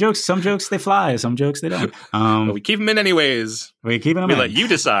 Yeah. Some jokes they fly. Some jokes they don't. But we keep them in anyways. We keep them in. We let you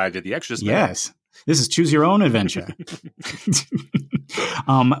decide at the Exorcist Minute. Yes. This is choose your own adventure.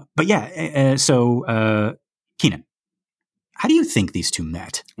 But yeah. So Kynan, how do you think these two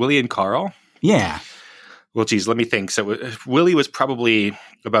met? Willie and Karl? Yeah. Well, geez, let me think. So Willie was probably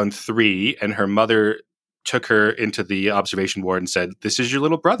about 3, and her mother took her into the observation ward and said, "This is your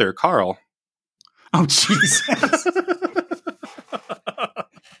little brother, Karl." Oh, Jesus.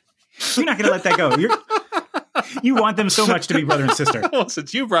 You're not going to let that go. You want them so much to be brother and sister. Well,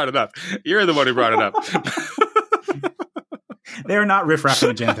 since you brought it up, you're the one who brought it up. They're not riffraff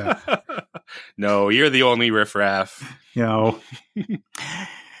magenta. No, you're the only riffraff. You know,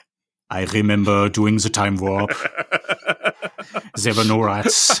 I remember doing the time warp. There were no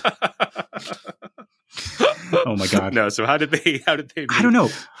rats. Oh my God. No, so how did they meet? I don't know.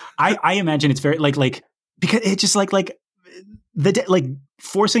 I imagine it's very like because it's just like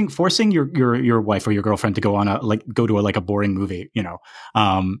forcing your wife or your girlfriend to go on go to a boring movie, you know,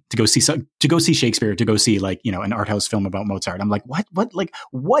 to go see Shakespeare, to go see an art house film about Mozart. I'm like,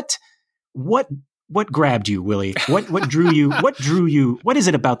 what grabbed you, Willie? What drew you? What is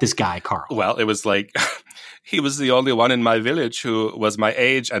it about this guy, Karl? Well, it was like he was the only one in my village who was my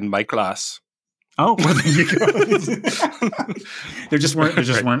age and my class. Oh, well, there you go. there just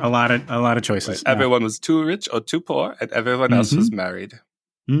weren't a lot of choices. Right. Everyone was too rich or too poor, and everyone else was married.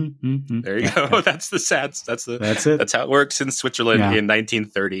 Mm-hmm. There you go. Yeah. That's it. That's how it works in Switzerland in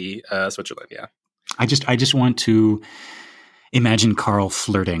 1930. Switzerland. Yeah. I just want to imagine Karl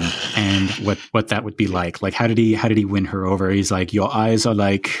flirting and what that would be like. Like, how did he win her over? He's like, your eyes are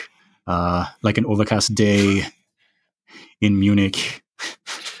like an overcast day in Munich.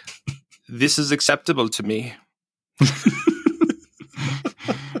 This is acceptable to me.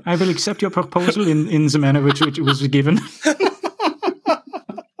 I will accept your proposal in the manner which it was given.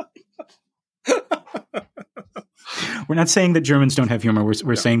 We're not saying that Germans don't have humor.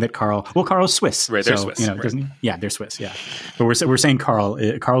 We're saying that Karl's Swiss. Right, they're Swiss. Right. Doesn't he? Yeah, they're Swiss. Yeah, but we're saying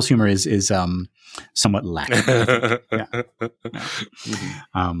Karl's humor is somewhat lacking. Yeah.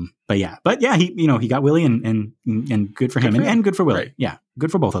 But yeah, he got Willie and good for him and good for Willie. Right. Yeah,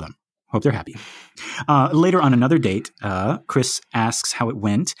 good for both of them. Hope they're happy. Later on another date, Chris asks how it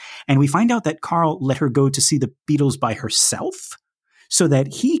went, and we find out that Karl let her go to see the Beatles by herself so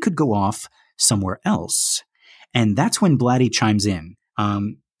that he could go off somewhere else. And that's when Blatty chimes in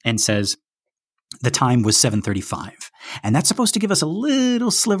and says the time was 7:35. And that's supposed to give us a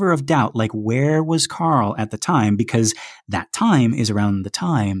little sliver of doubt, like where was Karl at the time? Because that time is around the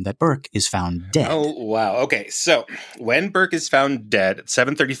time that Burke is found dead. Oh, wow. Okay, so when Burke is found dead at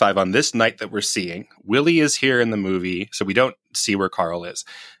 7:35 on this night that we're seeing, Willie is here in the movie, so we don't see where Karl is.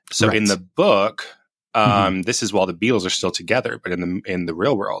 So in the book, this is while the Beatles are still together, but in the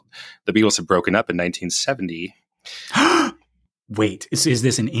real world, the Beatles have broken up in 1970. Wait, is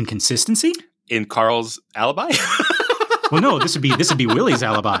this an inconsistency? In Karl's alibi? Well, no, this would be Willie's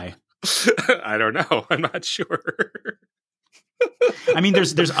alibi. I don't know. I'm not sure. I mean,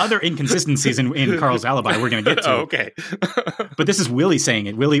 there's other inconsistencies in Karl's alibi we're going to get to. Oh, okay. But this is Willie saying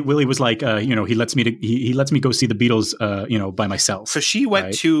it. Willie was like, he lets me go see the Beatles, by myself. So she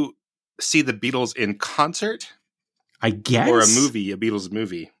went to see the Beatles in concert? I guess. Or a Beatles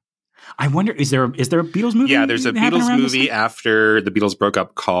movie. I wonder, is there a Beatles movie? Yeah, there's a Beatles movie after the Beatles broke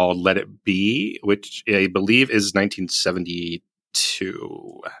up called Let It Be, which I believe is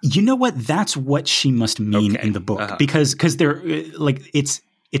 1972. You know what? That's what she must mean in the book because they're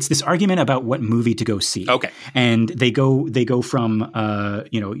it's this argument about what movie to go see. Okay. And they go from,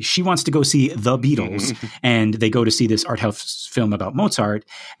 she wants to go see the Beatles and they go to see this art house film about Mozart.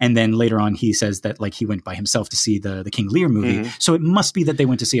 And then later on, he says that he went by himself to see the King Lear movie. So it must be that they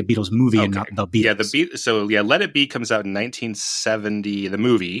went to see a Beatles movie and not the Beatles. Yeah, Let It Be comes out in 1970, the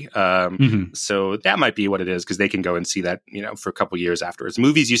movie. So that might be what it is because they can go and see that, for a couple years afterwards.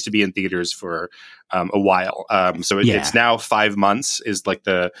 Movies used to be in theaters for a while. So it's now 5 months is like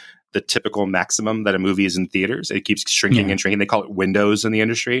the the typical maximum that a movie is in theaters. It keeps shrinking and shrinking. They call it windows in the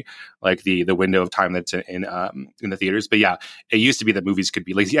industry, like the window of time that's in the theaters. But yeah, it used to be that movies could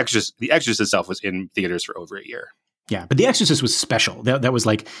be like The Exorcist. The Exorcist itself was in theaters for over a year. Yeah, but The Exorcist was special. That was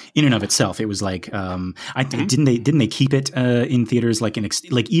like in and of itself. It was like didn't they keep it in theaters like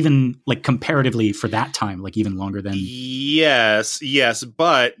even like comparatively for that time, like even longer than. Yes,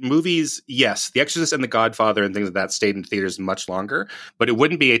 but movies, yes, The Exorcist and The Godfather and things like that stayed in theaters much longer. But it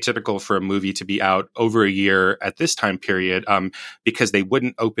wouldn't be atypical for a movie to be out over a year at this time period, because they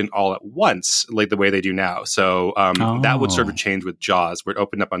wouldn't open all at once like the way they do now. So that would sort of change with Jaws, where it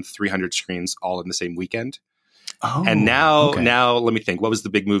opened up on 300 screens all in the same weekend. Oh, and now let me think. What was the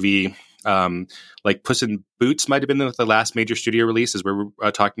big movie? Like Puss in Boots might have been the last major studio release, is where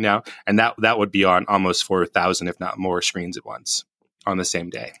we're talking now, and that would be on almost 4,000, if not more, screens at once on the same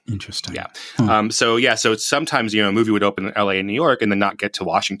day. Interesting. Yeah. So it's sometimes a movie would open in LA and New York and then not get to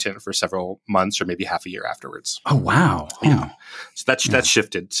Washington for several months or maybe half a year afterwards. Oh wow. Yeah. So that's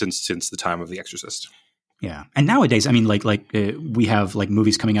shifted since the time of The Exorcist. Yeah. And nowadays, I mean, we have like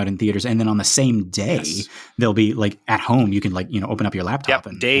movies coming out in theaters, and then on the same day, they'll be like at home. You can open up your laptop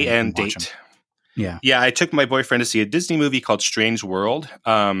and day and watch date. Them. Yeah. Yeah. I took my boyfriend to see a Disney movie called Strange World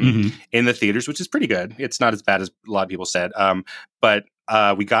in the theaters, which is pretty good. It's not as bad as a lot of people said. But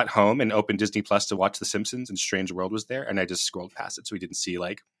we got home and opened Disney Plus to watch The Simpsons, and Strange World was there. And I just scrolled past it. So we didn't see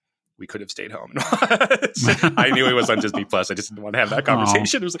we could have stayed home. I knew it was on Disney Plus. I just didn't want to have that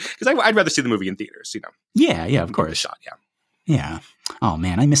conversation. It was because I'd rather see the movie in theaters, Yeah, of course. Shot, yeah. Oh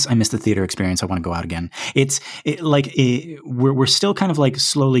man, I miss the theater experience. I want to go out again. We're still kind of like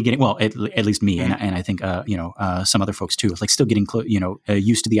slowly getting, well, at least me, and I think some other folks too, like still getting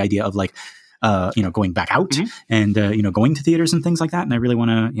used to the idea of like going back out and going to theaters and things like that. And I really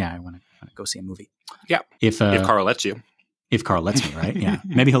want to go see a movie. Yeah, if Karl lets you. If Karl lets me, right? Yeah.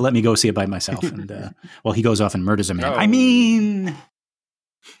 Maybe he'll let me go see it by myself. And he goes off and murders a man. I mean,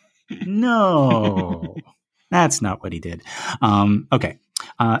 no, that's not what he did. Okay.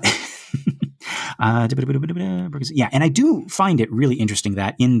 Yeah. And I do find it really interesting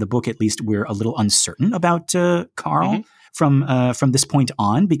that in the book, at least, we're a little uncertain about Karl. From this point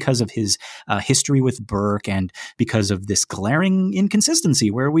on, because of his history with Burke and because of this glaring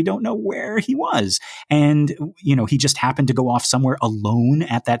inconsistency where we don't know where he was. And, he just happened to go off somewhere alone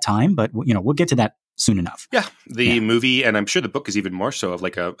at that time. But, we'll get to that soon enough. Yeah. The movie, and I'm sure the book is even more so of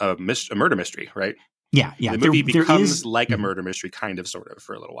like a murder mystery, right? Yeah. The movie becomes like a murder mystery, kind of, sort of,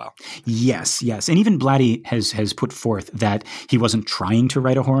 for a little while. Yes. And even Blatty has put forth that he wasn't trying to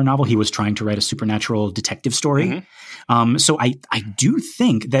write a horror novel. He was trying to write a supernatural detective story. So I do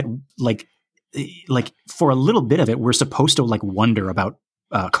think that like for a little bit of it, we're supposed to like wonder about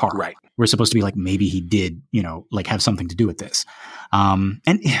Karl. Right. We're supposed to be like, maybe he did, have something to do with this. And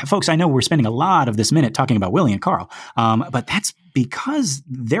folks, I know we're spending a lot of this minute talking about Willie and Karl, but that's because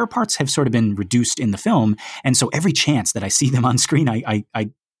their parts have sort of been reduced in the film. And so every chance that I see them on screen, I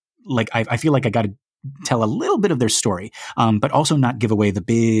feel like I got to tell a little bit of their story, but also not give away the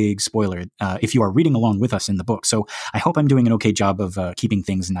big spoiler if you are reading along with us in the book. So I hope I'm doing an okay job of keeping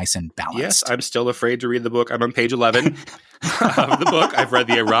things nice and balanced. Yes, I'm still afraid to read the book. I'm on page 11 of the book. I've read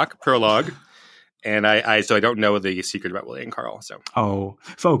the Iraq prologue. And so I don't know the secret about Willie and Karl. So,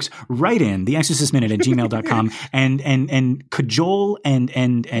 folks, write in theexorcistminute@gmail.com and cajole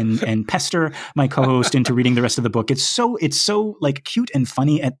and pester my co-host into reading the rest of the book. It's so like cute and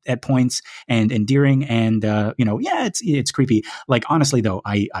funny at points and endearing and it's creepy. Like honestly though,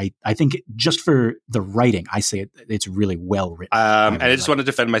 I think just for the writing, I say it's really well written. And I just want to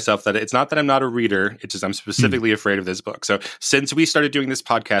defend myself that it's not that I'm not a reader. It's just I'm specifically afraid of this book. So since we started doing this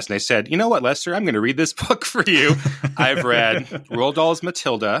podcast, and I said, you know what, Lester, I'm going to read this book for you. I've read Roald Dahl's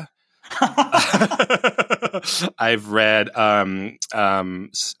Matilda. I've read Upton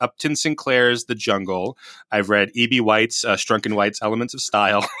Sinclair's The Jungle. I've read E.B. White's Strunken White's Elements of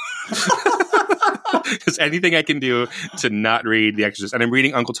Style. There's anything I can do to not read The Exorcist. And I'm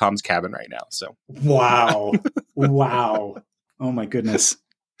reading Uncle Tom's Cabin right now. So wow. Oh my goodness.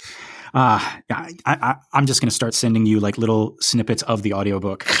 I'm just going to start sending you like little snippets of the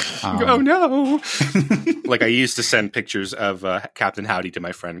audiobook. Oh no. Like I used to send pictures of Captain Howdy to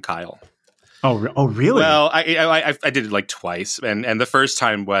my friend Kyle. Oh really? Well, I did it like twice. And the first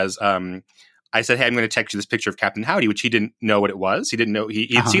time was, I said, hey, I'm going to text you this picture of Captain Howdy, which he didn't know what it was. He didn't know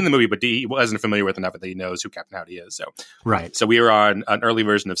he'd seen the movie, but he wasn't familiar with enough that he knows who Captain Howdy is. So, right. So we were on an early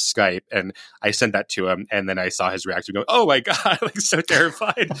version of Skype, and I sent that to him, and then I saw his reaction, going, "Oh my god!" Like so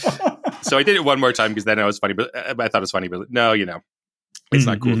terrified. So I did it one more time because then it was funny, but I thought it was funny. But no, it's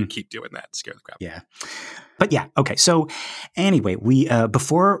not cool to keep doing that. Scare the crap. Yeah. But yeah, okay. So anyway, we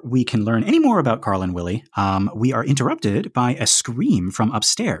before we can learn any more about Karl and Willie, we are interrupted by a scream from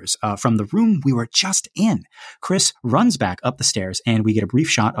upstairs, from the room we were just in. Chris runs back up the stairs, and we get a brief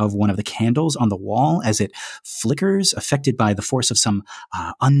shot of one of the candles on the wall as it flickers, affected by the force of some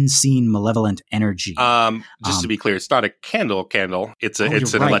unseen malevolent energy. Just to be clear, it's not a candle. It's an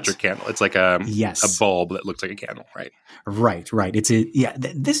electric candle. It's like a bulb that looks like a candle, right? Right.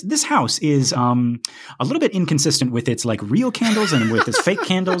 This house is a little bit inconsistent with its like real candles and with its fake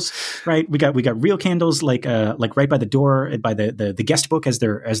candles, right? We got real candles like right by the door by the guest book as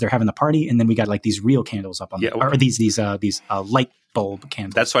they're having the party, and then we got like these real candles up on or these light bulb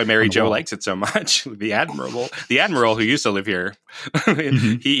candles. That's why Mary Jo likes it so much. The admiral who used to live here,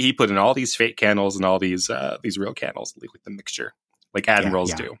 he put in all these fake candles and all these real candles with the mixture, like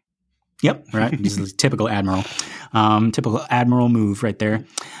admirals do. Yep, right. This is typical admiral move right there.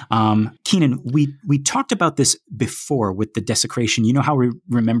 Kynan, we talked about this before with the desecration. You know how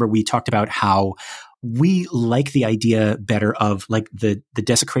remember we talked about how we like the idea better of like the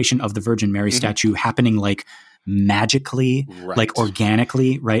desecration of the Virgin Mary statue happening like magically, like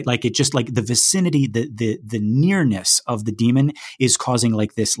organically, right? Like it just like the vicinity, the nearness of the demon is causing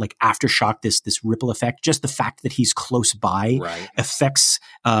like this like aftershock, this ripple effect. Just the fact that he's close by affects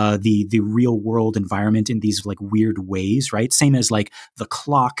the real world environment in these like weird ways, right? Same as like the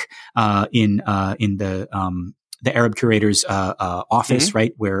clock in the Arab curator's office,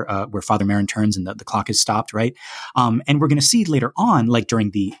 right, where Father Marin turns and the clock is stopped, right? And we're going to see later on, like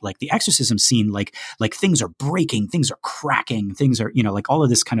during the exorcism scene, like things are breaking, things are cracking, things are like all of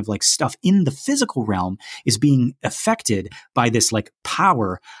this kind of like stuff in the physical realm is being affected by this like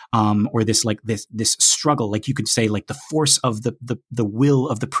power, or this like this struggle. Like you could say like the force of the will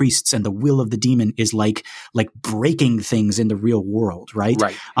of the priests and the will of the demon is like breaking things in the real world, right?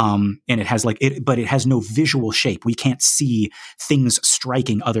 Right. And it has but it has no visual shape. We can't see things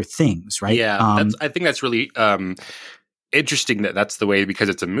striking other things, right? Yeah, I think that's really interesting that's the way, because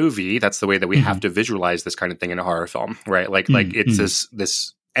it's a movie, that's the way that we have to visualize this kind of thing in a horror film, right? Like it's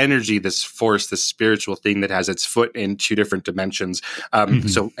this energy, this force, this spiritual thing that has its foot in two different dimensions.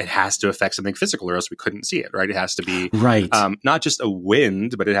 So it has to affect something physical or else we couldn't see it, right? It has to be not just a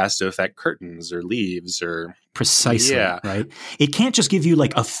wind, but it has to affect curtains or leaves or... Precisely, right? It can't just give you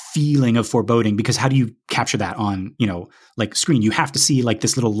like a feeling of foreboding, because how do you capture that on, like screen? You have to see like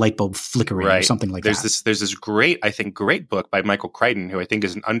this little light bulb flickering or something like that. There's this great book by Michael Crichton, who I think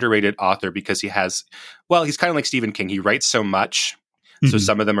is an underrated author because he's kind of like Stephen King. He writes so much. So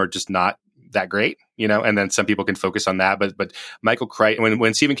some of them are just not that great, and then some people can focus on that. But Michael Crichton,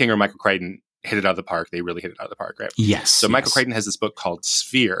 when Stephen King or Michael Crichton hit it out of the park, they really hit it out of the park, right? Yes. So Michael Crichton has this book called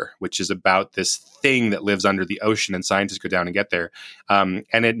Sphere, which is about this thing that lives under the ocean, and scientists go down and get there. And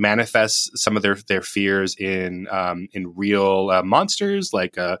it manifests some of their fears in real monsters,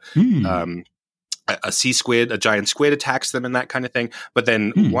 like a sea squid, a giant squid attacks them and that kind of thing. But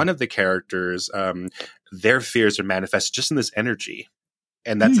then one of the characters, their fears are manifested just in this energy.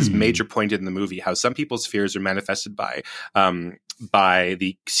 And that's this major point in the movie, how some people's fears are manifested by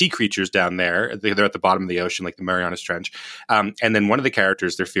the sea creatures down there. They're at the bottom of the ocean, like the Marianas Trench. And then one of the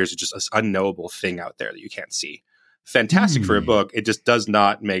characters, their fears are just this unknowable thing out there that you can't see. Fantastic for a book. It just does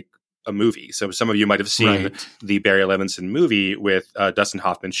not make a movie. So some of you might have seen the Barry Levinson movie with Dustin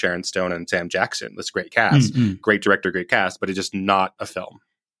Hoffman, Sharon Stone, and Sam Jackson. This great cast, great director, great cast, but it's just not a film.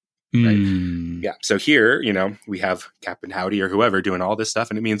 Right. Yeah. So here, we have Captain Howdy or whoever doing all this stuff,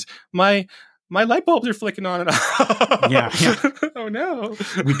 and it means my light bulbs are flicking on and off. Yeah. Oh no.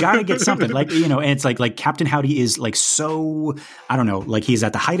 We got to get something like, and it's like Captain Howdy is like, so, I don't know, like he's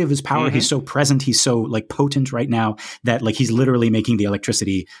at the height of his power. He's so present. He's so like potent right now that like he's literally making the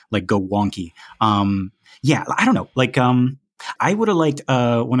electricity like go wonky. Yeah. I don't know. Like, I would have liked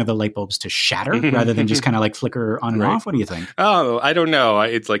one of the light bulbs to shatter rather than just kind of like flicker on and off. What do you think? Oh, I don't know.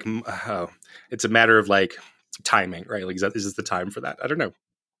 It's like, it's a matter of like timing, right? Like, is this the time for that? I don't know.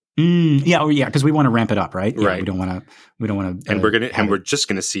 Yeah, because we want to ramp it up, right? Yeah, right. We don't want to. And we're just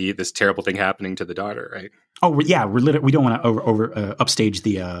gonna see this terrible thing happening to the daughter, right? Oh, we don't want to over upstage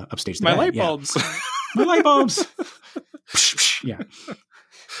the my light bulbs. My light bulbs. Yeah.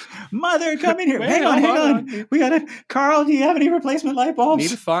 Mother, come in here. Wait, hang on. We gotta. Karl, do you have any replacement light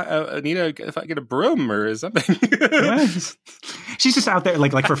bulbs? If I get a broom or something. She's just out there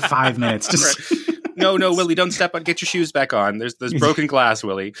like for 5 minutes. Just no, Willie, don't step on. Get your shoes back on. There's broken glass,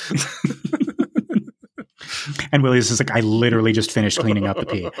 Willie. And Willie's just like, I literally just finished cleaning up the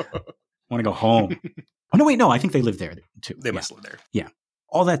pee. I want to go home. Oh no, wait, no. I think they live there too. They must live there. Yeah.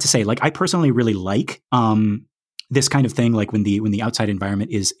 All that to say, like, I personally really like this kind of thing, like when the outside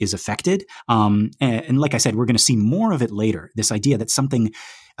environment is affected. And like I said, we're going to see more of it later. This idea that something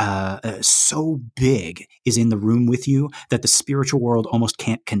so big is in the room with you that the spiritual world almost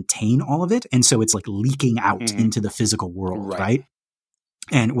can't contain all of it. And so it's like leaking out into the physical world, right?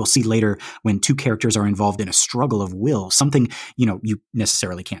 And we'll see later when two characters are involved in a struggle of will, something, you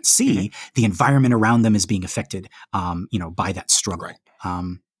necessarily can't see, the environment around them is being affected, by that struggle.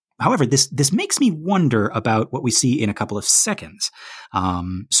 Right. However, this makes me wonder about what we see in a couple of seconds.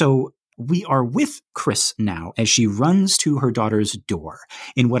 So we are with Chris now as she runs to her daughter's door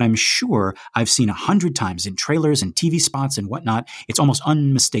in what I'm sure I've seen 100 times in trailers and TV spots and whatnot. It's almost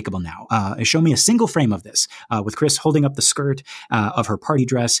unmistakable now. Show me a single frame of this with Chris holding up the skirt of her party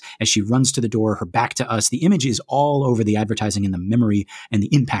dress as she runs to the door, her back to us. The image is all over the advertising and the memory and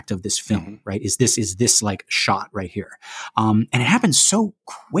the impact of this film, right? Is this like shot right here? And it happens so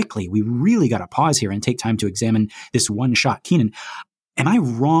quickly. We really got to pause here and take time to examine this one shot. Kynan, am I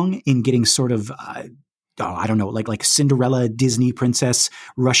wrong in getting sort of, I don't know, like Cinderella Disney princess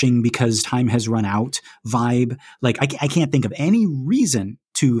rushing because time has run out vibe? Like I can't think of any reason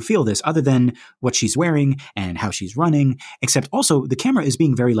to feel this other than what she's wearing and how she's running, except also the camera is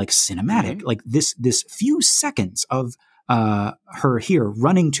being very like cinematic. Like this few seconds of her here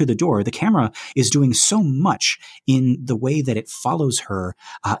running to the door, the camera is doing so much in the way that it follows her,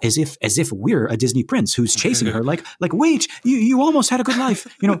 as if we're a Disney prince who's chasing her. Like wait, you almost had a good life,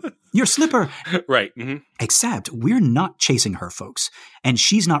 your slipper, right? Except we're not chasing her, folks, and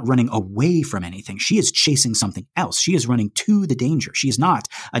she's not running away from anything. She is chasing something else. She is running to the danger. She is not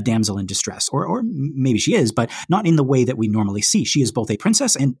a damsel in distress, or maybe she is, but not in the way that we normally see. She is both a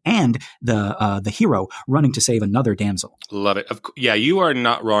princess and the hero running to save another damsel. Love it. Yeah, you are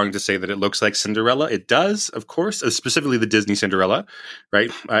not wrong to say that it looks like Cinderella. It does, of course, specifically the Disney Cinderella,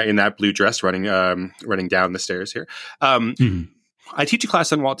 right? In that blue dress running down the stairs here. I teach a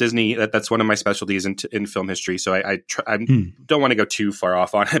class on Walt Disney. That's one of my specialties in film history. So I don't want to go too far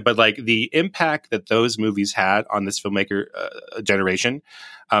off on it, but like the impact that those movies had on this filmmaker generation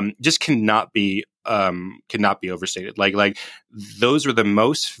just cannot be overstated. Like those were the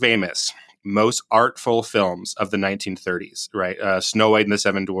most famous, most artful films of the 1930s, right? Snow White and the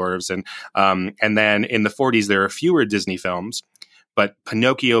Seven Dwarfs, and then in the 40s there are fewer Disney films, but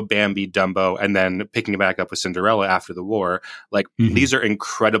Pinocchio, Bambi, Dumbo, and then picking it back up with Cinderella after the war. Like these are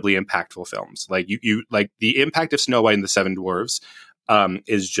incredibly impactful films. Like you like the impact of Snow White and the Seven Dwarfs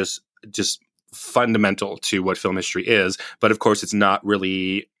is just fundamental to what film history is. But of course, it's not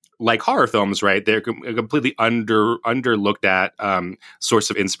really like horror films, right? They're a completely underlooked at source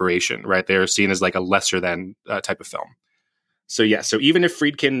of inspiration, right? They're seen as like a lesser than type of film. So yeah, so even if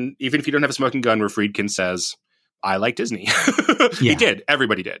you don't have a smoking gun where Friedkin says, I like Disney. He did.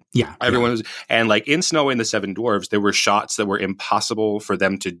 Everybody did. Yeah. Everyone was. And like in Snow White and the Seven Dwarfs, there were shots that were impossible for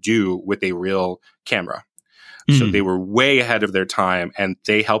them to do with a real camera. So they were way ahead of their time, and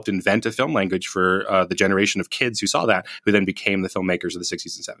they helped invent a film language for the generation of kids who saw that, who then became the filmmakers of the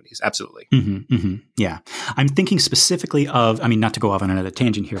 60s and 70s. Absolutely. Yeah. I'm thinking specifically of, not to go off on another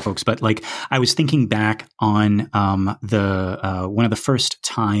tangent here, folks, but like I was thinking back on the one of the first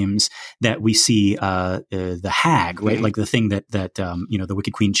times that we see the hag, right? Like the thing that the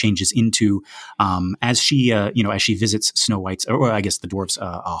Wicked Queen changes into as she visits Snow White's, or I guess the dwarf's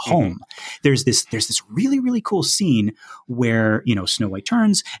home. There's this really, really cool scene where Snow White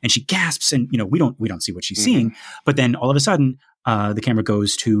turns and she gasps, and we don't see what she's seeing, but then all of a sudden the camera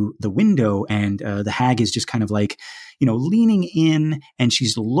goes to the window, and the hag is just kind of like leaning in, and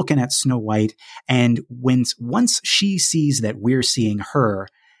she's looking at Snow White, and once she sees that we're seeing her,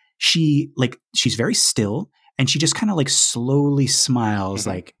 she's very still, and she just kind of like slowly smiles,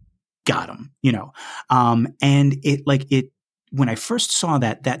 like got him, and it when I first saw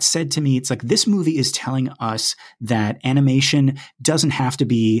that said to me, it's like this movie is telling us that animation doesn't have to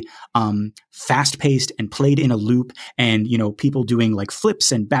be fast-paced and played in a loop, and people doing like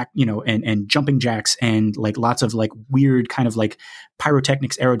flips and back, and jumping jacks, and like lots of like weird kind of like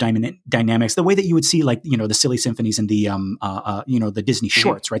pyrotechnics, aerodynamics, the way that you would see like the silly symphonies and the the Disney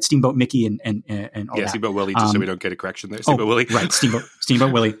shorts, right? Steamboat Mickey and all that. Steamboat Willie, just so we don't get a correction there. Steamboat Willie, right?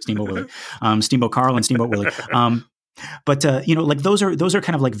 Steamboat Willie, Steamboat Karl, and Steamboat Willie. But like those are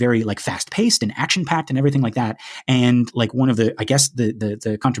kind of like very like fast paced and action packed and everything like that. And like one of the, I guess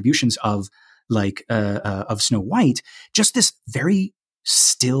the contributions of like of Snow White, just this very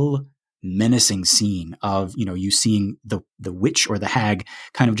still menacing scene of you seeing the witch or the hag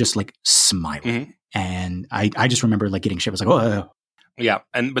kind of just like smiling. And I just remember like getting shit. I was like, oh. Yeah,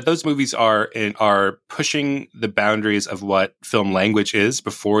 but those movies are pushing the boundaries of what film language is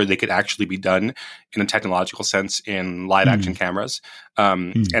before they could actually be done in a technological sense in live action cameras.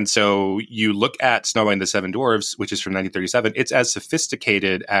 And so you look at Snow White and the Seven Dwarfs, which is from 1937. It's as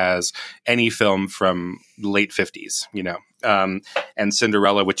sophisticated as any film from the late 50s, and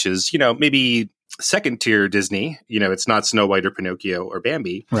Cinderella, which is maybe second tier Disney. It's not Snow White or Pinocchio or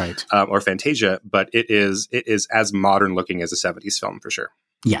Bambi, right, or Fantasia, but it is as modern looking as a 70s film for sure.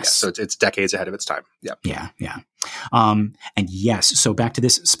 Yes. Yeah, so it's decades ahead of its time. Yeah. Yeah. And yes, so back to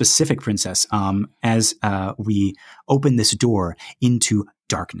this specific princess, as we open this door into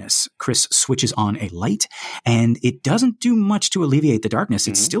darkness, Chris switches on a light, and it doesn't do much to alleviate the darkness.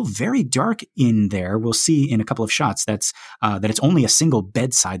 It's still very dark in there. We'll see in a couple of shots that it's only a single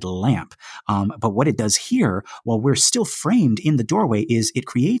bedside lamp. But what it does here, while we're still framed in the doorway, is it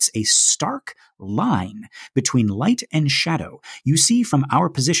creates a stark line between light and shadow. You see from our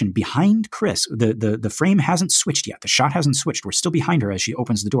position behind Chris, the frame hasn't switched yet. The shot hasn't switched. We're still behind her as she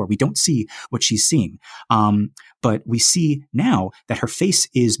opens the door. We don't see what she's seeing. But we see now that her face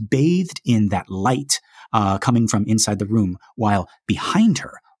is bathed in that light coming from inside the room, while behind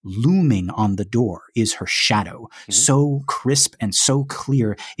her, looming on the door, is her shadow, so crisp and so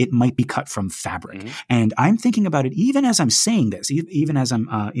clear it might be cut from fabric. And I'm thinking about it even as I'm saying this, even as I'm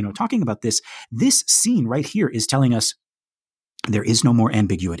talking about this. This scene right here is telling us there is no more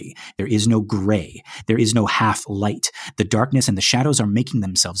ambiguity. There is no gray. There is no half light. The darkness and the shadows are making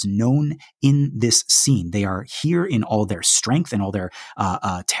themselves known in this scene. They are here in all their strength and all their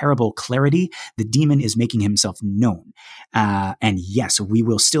terrible clarity. The demon is making himself known. And yes, we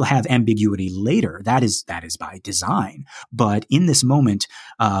will still have ambiguity later. That is by design. But in this moment,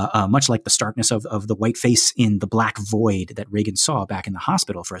 much like the starkness of the white face in the black void that Regan saw back in the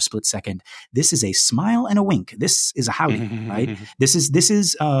hospital for a split second, this is a smile and a wink. This is a howdy, right? This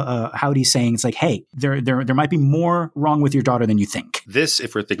is Howdy saying, it's like, hey, there might be more wrong with your daughter than you think. This,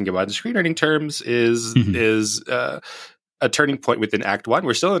 if we're thinking about it in screenwriting terms, is a turning point within Act 1.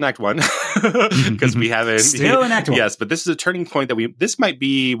 We're still in Act 1 because we haven't still in Act 1. Yes, but this is a turning point this might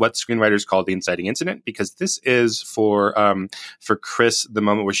be what screenwriters call the inciting incident, because this is for Chris the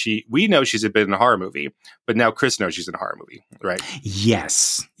moment where we know she's been in a horror movie, but now Chris knows she's in a horror movie, right?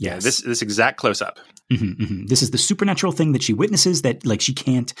 Yes. Yeah, this exact close up. This is the supernatural thing that she witnesses, that like she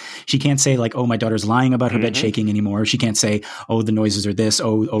can't say like, oh, my daughter's lying about her bed shaking anymore. She can't say, oh, the noises are this.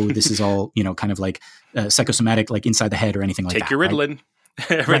 Oh, this is all, kind of like psychosomatic, like inside the head or anything like that. Take your Ritalin.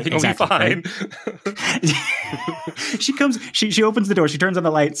 Right? Everything will be fine. Right? She opens the door. She turns on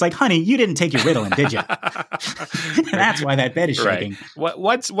the light. It's like, honey, you didn't take your Ritalin, did you? That's why that bed is shaking. Right.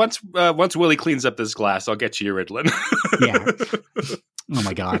 Once Willie cleans up this glass, I'll get you your Ritalin. Yeah. Oh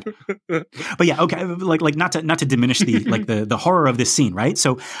my God. But yeah, okay. Like not to diminish the horror of this scene, right?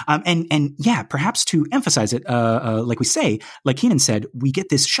 So, and yeah, perhaps to emphasize it, like we say, like Kynan said, we get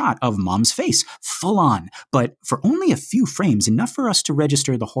this shot of Mom's face full on, but for only a few frames, enough for us to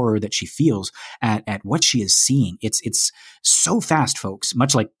register the horror that she feels at what she is seeing. It's so fast, folks,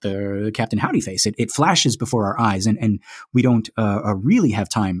 much like the Captain Howdy face. It flashes before our eyes, and we don't really have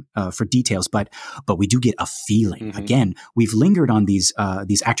time for details, but we do get a feeling. Again, we've lingered on these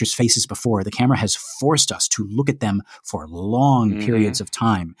actors' faces before. The camera has forced us to look at them for long periods of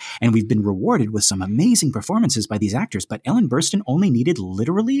time, and we've been rewarded with some amazing performances by these actors. But Ellen Burstyn only needed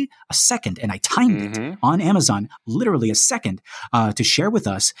literally a second, and I timed it on Amazon, literally a second, to share with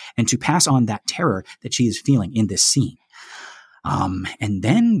us and to pass on that terror that she is feeling in this scene. And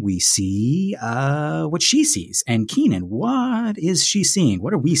then we see what she sees. And Kynan, what is she seeing?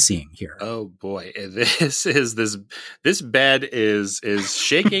 What are we seeing here? Oh boy, this bed is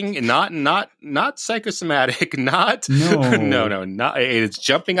shaking, not psychosomatic, not it's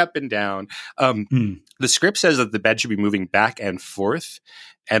jumping up and down. The script says that the bed should be moving back and forth.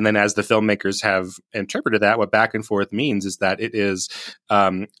 And then as the filmmakers have interpreted that, what back and forth means is that it is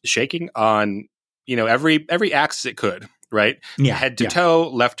shaking on, every axis it could. Right? Yeah. Head to toe,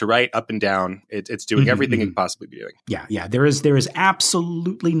 left to right, up and down. It's doing everything it could possibly be doing. Yeah. There is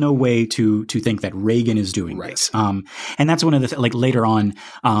absolutely no way to think that Regan is doing this. And that's one of the later on,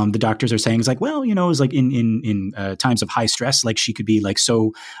 the doctors are saying is like, well, it's like in times of high stress, like she could be like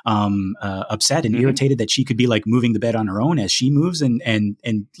so upset and irritated that she could be like moving the bed on her own as she moves, and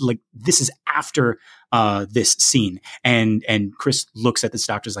like this is after this scene, and Chris looks at this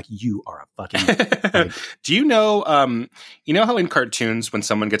doctor's like, you are a fucking Do you know how in cartoons when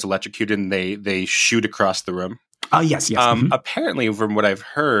someone gets electrocuted and they shoot across the room? Yes. Apparently, from what I've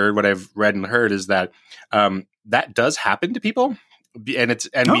read and heard, is that that does happen to people.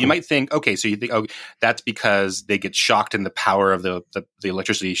 You might think, okay, so you think, oh, that's because they get shocked and the power of the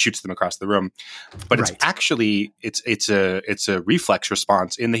electricity shoots them across the room, but it's actually it's a reflex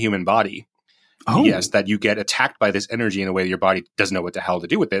response in the human body. Oh. Yes, that you get attacked by this energy in a way that your body doesn't know what the hell to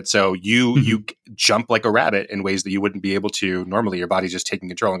do with it. So you jump like a rabbit in ways that you wouldn't be able to normally. Your body's just taking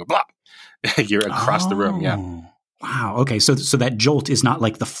control and go blah. You're across the room. Yeah. Wow. Okay. So that jolt is not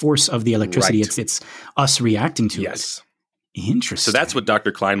like the force of the electricity. Right. It's us reacting to it. Yes. Interesting. So that's what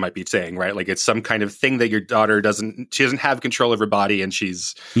Dr. Klein might be saying, right? Like it's some kind of thing that your daughter doesn't have control of her body, and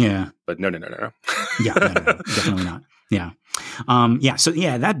she's But no. Yeah. No, definitely not. Yeah. So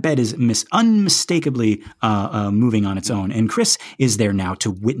that bed is unmistakably moving on its own. And Chris is there now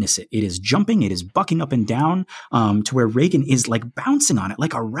to witness it. It is jumping. It is bucking up and down to where Regan is like bouncing on it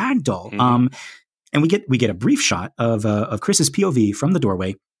like a rag doll. Mm-hmm. And we get a brief shot of Chris's POV from the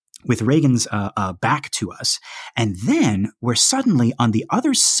doorway with Regan's back to us. And then we're suddenly on the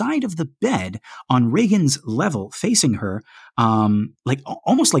other side of the bed on Regan's level facing her,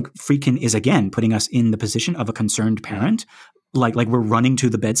 almost like Friedkin is again putting us in the position of a concerned parent. Like we're running to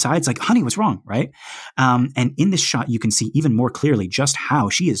the bedside. It's like, honey, what's wrong? Right. And in this shot, you can see even more clearly just how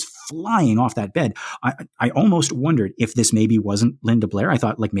she is flying off that bed. I almost wondered if this maybe wasn't Linda Blair. I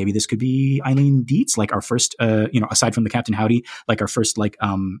thought like maybe this could be Eileen Dietz, like our first, aside from the Captain Howdy, like our first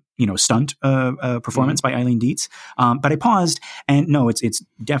stunt performance by Eileen Dietz. But I paused and no, it's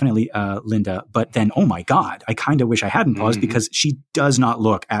definitely Linda. But then, oh my God, I kind of wish I hadn't paused because she does not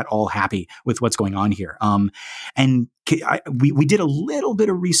look at all happy with what's going on here. And we did a little bit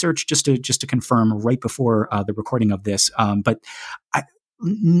of research just to confirm right before the recording of this, but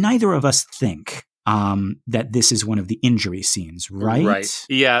neither of us think that this is one of the injury scenes, right? Right.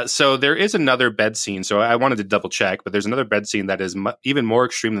 Yeah. So there is another bed scene. So I wanted to double check, but there's another bed scene that is even more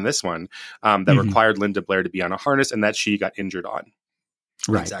extreme than this one that required Linda Blair to be on a harness and that she got injured on.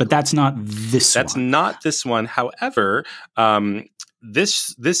 Right. Exactly. But that's not this one. That's not this one. However,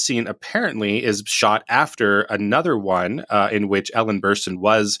 this scene apparently is shot after another one in which Ellen Burstyn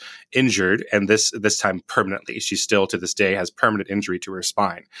was injured, and this time permanently. She still to this day has permanent injury to her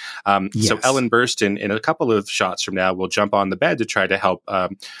spine. So Ellen Burstyn, in a couple of shots from now, will jump on the bed to try to help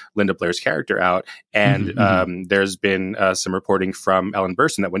Linda Blair's character out. And there's been some reporting from Ellen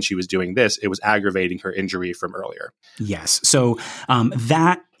Burstyn that when she was doing this, it was aggravating her injury from earlier. Yes. So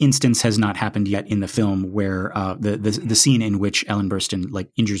that instance has not happened yet in the film, where the scene in which Ellen Burstyn like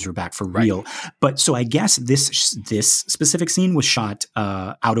injures her back for real. But so I guess this specific scene was shot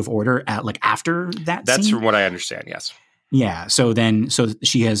out of order at like after that. That's scene? From what I understand. Yes. Yeah. So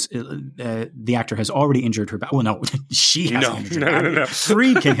she has the actor has already injured her back. Well, no, she has injured her back. No.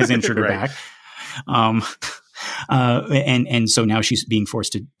 Friedkin has injured her back. And so now she's being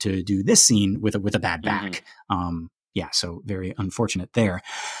forced to do this scene with a bad back. So very unfortunate there.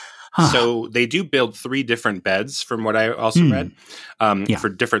 So they do build 3 different beds, from what I also read, for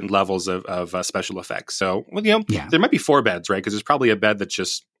different levels of special effects. So, there might be 4 beds, right? Because there's probably a bed that's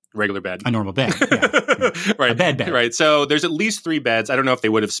just regular bed. A normal bed. Right. A bed. Right. So there's at least 3 beds. I don't know if they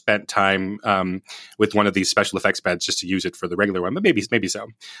would have spent time with one of these special effects beds just to use it for the regular one, but maybe so.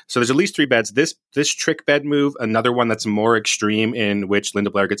 So there's at least 3 beds. This trick bed move, another one that's more extreme in which Linda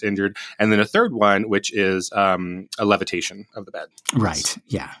Blair gets injured, and then a third one which is a levitation of the bed. Right.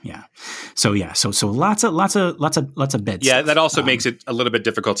 Yeah. So lots of beds. Yeah, that also makes it a little bit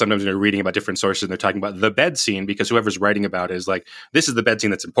difficult sometimes when you're reading about different sources and they're talking about the bed scene, because whoever's writing about it is like, this is the bed scene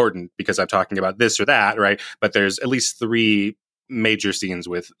that's important because I'm talking about this or that, right? But there's at least 3 major scenes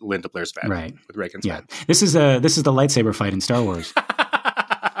with Linda Blair's bed, right? With Reagan's bed. This is the lightsaber fight in Star Wars.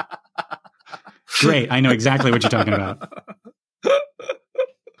 Great, I know exactly what you're talking about.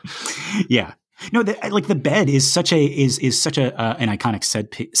 Yeah. No, the bed is such an iconic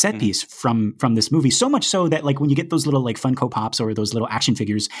set piece from this movie. So much so that like when you get those little like Funko Pops or those little action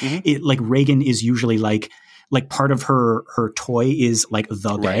figures, it like Regan is usually like part of her toy is like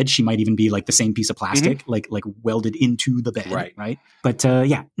the bed. She might even be like the same piece of plastic, like welded into the bed. Right. But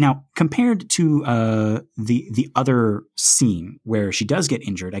now compared to the other scene where she does get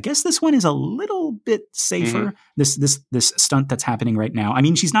injured, I guess this one is a little bit safer. This stunt that's happening right now. I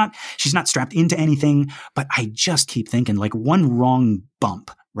mean, she's not strapped into anything, but I just keep thinking like one wrong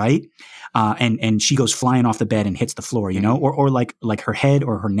bump. Right. And she goes flying off the bed and hits the floor, or like her head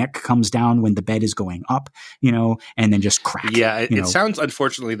or her neck comes down when the bed is going up, and then just crack. Yeah. It sounds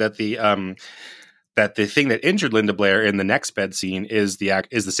unfortunately that the thing that injured Linda Blair in the next bed scene is the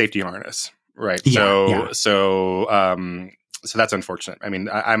safety harness. Right. So that's unfortunate. I mean,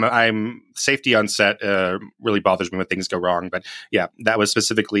 I'm safety on set really bothers me when things go wrong, but yeah, that was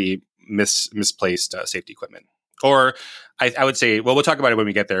specifically misplaced safety equipment. Or I would say, well, we'll talk about it when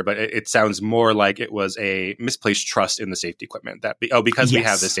we get there, but it sounds more like it was a misplaced trust in the safety equipment. Because we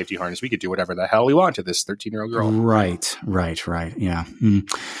have this safety harness, we could do whatever the hell we want to this 13-year-old girl. Right. Yeah.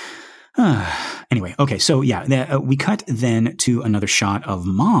 Anyway, okay, so we cut then to another shot of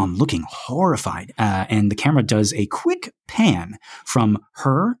Mom looking horrified, and the camera does a quick pan from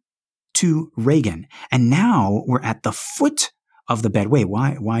her to Reagan, and now we're at the foot of the bed. Wait,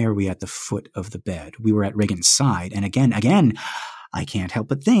 why are we at the foot of the bed? We were at Reagan's side, and again, I can't help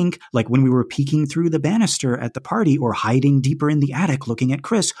but think, like when we were peeking through the banister at the party or hiding deeper in the attic looking at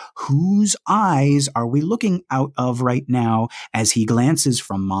Chris, whose eyes are we looking out of right now as he glances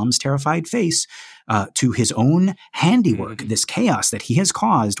from Mom's terrified face to his own handiwork, this chaos that he has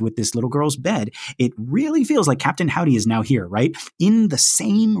caused with this little girl's bed? It really feels like Captain Howdy is now here, right? In the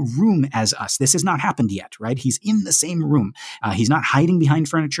same room as us. This has not happened yet, right? He's in the same room. He's not hiding behind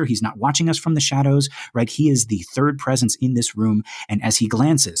furniture. He's not watching us from the shadows, right? He is the third presence in this room. And as he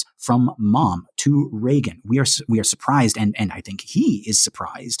glances from Mom to Reagan, we are surprised, and I think he is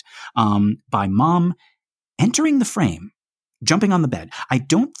surprised by Mom entering the frame, jumping on the bed. I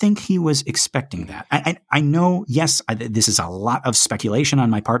don't think he was expecting that. I know, yes, this is a lot of speculation on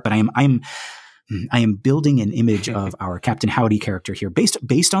my part, but I am building an image of our Captain Howdy character here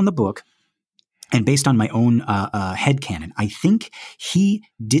based on the book. And based on my own headcanon, I think he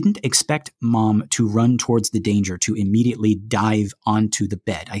didn't expect Mom to run towards the danger, to immediately dive onto the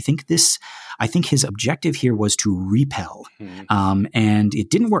bed. I think his objective here was to repel, and it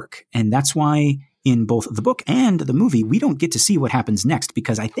didn't work. And that's why in both the book and the movie, we don't get to see what happens next,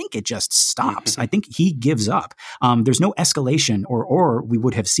 because I think it just stops. I think he gives up. There's no escalation, or we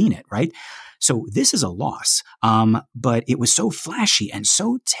would have seen it, right? So this is a loss, but it was so flashy and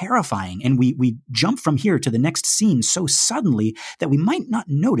so terrifying, and we jump from here to the next scene so suddenly that we might not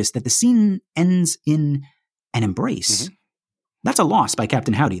notice that the scene ends in an embrace. That's a loss by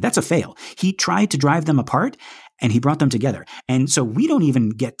Captain Howdy. That's a fail. He tried to drive them apart, and he brought them together. And so we don't even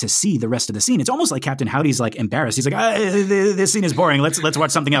get to see the rest of the scene. It's almost like Captain Howdy's like embarrassed. He's like, this scene is boring. Let's watch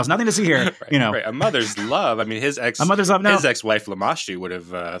something else. Nothing to see here. Right. A mother's love. I mean, his ex-wife Lamashtu would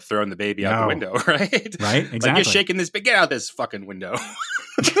have thrown the baby out the window, right? Right. Exactly. Like, you're shaking this, get out this fucking window.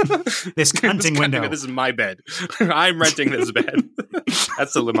 This hunting window. This is my bed. I'm renting this bed.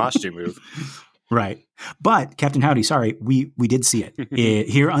 That's the Lamashtu move. Right. But Captain Howdy, sorry, we did see it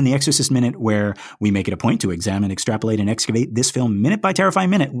here on the Exorcist Minute, where we make it a point to examine, extrapolate, and excavate this film minute by terrifying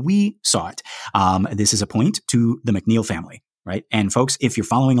minute. We saw it. This is a point to the McNeil family, right? And folks, if you're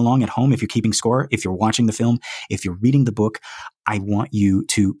following along at home, if you're keeping score, if you're watching the film, if you're reading the book, I want you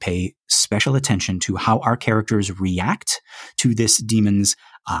to pay special attention to how our characters react to this demon's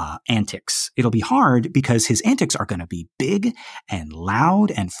antics. It'll be hard because his antics are going to be big and loud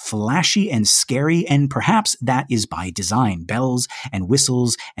and flashy and scary, and perhaps that is by design. Bells and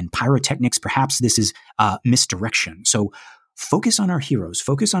whistles and pyrotechnics, perhaps this is misdirection. So focus on our heroes,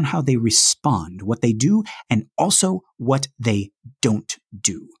 focus on how they respond, what they do, and also what they don't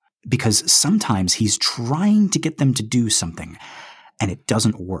do. Because sometimes he's trying to get them to do something, and it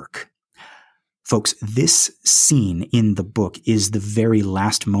doesn't work. Folks, this scene in the book is the very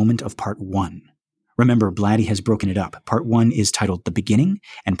last moment of part 1. Remember, Blatty has broken it up. Part 1 is titled The Beginning,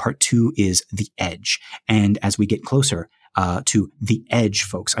 and part 2 is The Edge. And as we get closer to The Edge,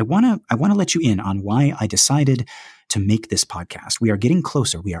 folks, I want to let you in on why I decided to make this podcast. We are getting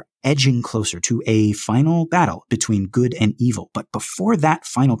closer. We are edging closer to a final battle between good and evil. But before that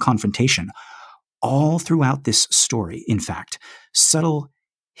final confrontation, all throughout this story, in fact, subtle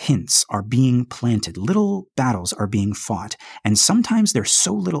hints are being planted. Little battles are being fought. And sometimes they're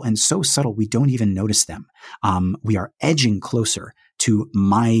so little and so subtle we don't even notice them. We are edging closer to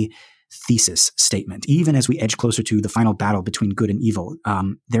my thesis statement. Even as we edge closer to the final battle between good and evil,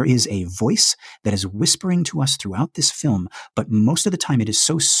 there is a voice that is whispering to us throughout this film, but most of the time it is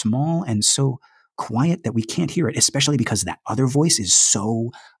so small and so quiet that we can't hear it, especially because that other voice is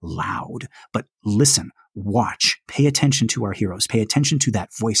so loud. But listen, watch, pay attention to our heroes, pay attention to that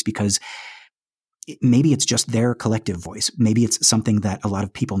voice, because maybe it's just their collective voice. Maybe it's something that a lot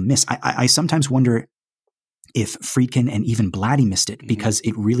of people miss. I sometimes wonder if Friedkin and even Blatty missed it, because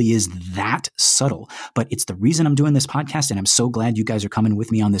it really is that subtle. But it's the reason I'm doing this podcast, and I'm so glad you guys are coming with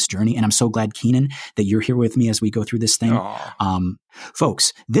me on this journey, and I'm so glad, Kynan, that you're here with me as we go through this thing.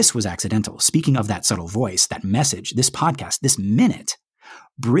 Folks, this was accidental. Speaking of that subtle voice, that message, this podcast, this minute,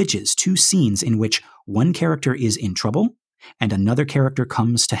 bridges two scenes in which one character is in trouble and another character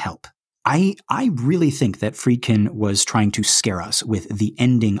comes to help. I really think that Friedkin was trying to scare us with the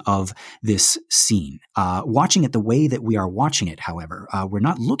ending of this scene. Watching it the way that we are watching it, however, we're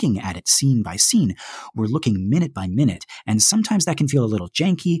not looking at it scene by scene. We're looking minute by minute. And sometimes that can feel a little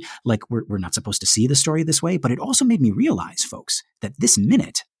janky, like we're not supposed to see the story this way. But it also made me realize, folks, that this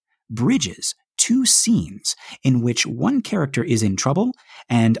minute bridges two scenes in which one character is in trouble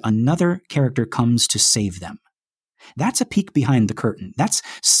and another character comes to save them. That's a peek behind the curtain. That's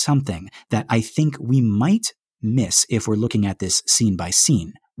something that I think we might miss if we're looking at this scene by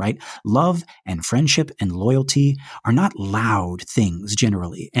scene, right? Love and friendship and loyalty are not loud things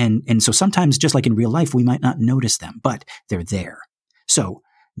generally. And so sometimes, just like in real life, we might not notice them, but they're there. So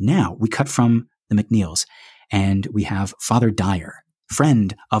now we cut from the McNeils and we have Father Dyer,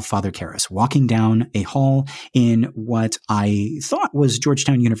 friend of Father Karras, walking down a hall in what I thought was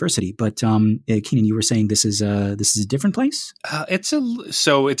Georgetown University. But Kynan, you were saying this is a different place?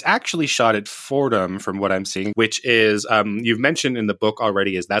 So it's actually shot at Fordham, from what I'm seeing, which is you've mentioned in the book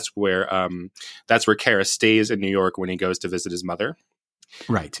already. That's where Karras stays in New York when he goes to visit his mother.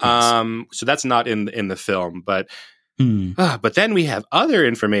 Right. Yes. So that's not in the film, but. But then we have other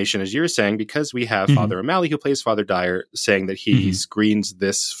information, as you were saying, because we have Father O'Malley, who plays Father Dyer, saying that he screens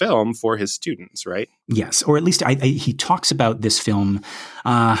this film for his students, right? Yes, or at least he talks about this film.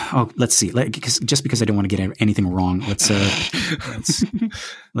 Let's see. Just because I don't want to get anything wrong, let's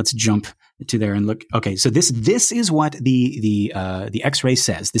jump to there and look. Okay, so this is what the X-ray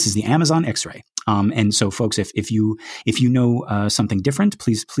says. This is the Amazon X-ray. And so, folks, if you know something different,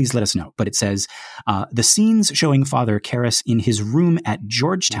 please let us know. But it says the scenes showing Father Karras in his room at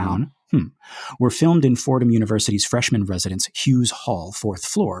Georgetown were filmed in Fordham University's freshman residence, Hughes Hall, 4th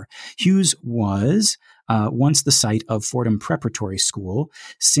floor. Hughes was once the site of Fordham Preparatory School.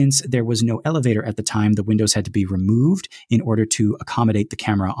 Since there was no elevator at the time, the windows had to be removed in order to accommodate the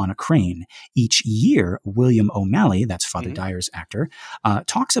camera on a crane. Each year, William O'Malley, that's Father Dyer's actor,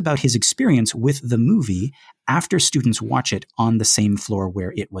 talks about his experience with the movie after students watch it on the same floor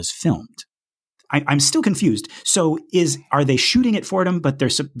where it was filmed. I'm still confused. So are they shooting at Fordham, but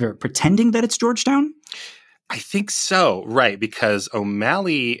they're pretending that it's Georgetown? I think so, right? Because a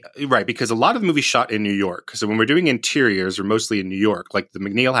lot of movies shot in New York. So when we're doing interiors, we're mostly in New York. Like the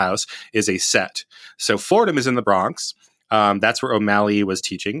McNeil house is a set. So Fordham is in the Bronx. That's where O'Malley was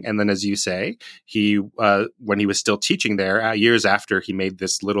teaching. And then, as you say, when he was still teaching there, years after he made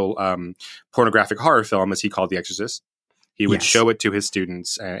this little pornographic horror film, as he called The Exorcist, he would show it to his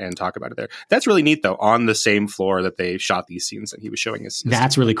students and talk about it there. That's really neat, though, on the same floor that they shot these scenes that he was showing his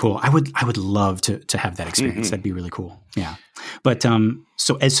That's really cool. I would love to have that experience. That'd be really cool. Yeah. But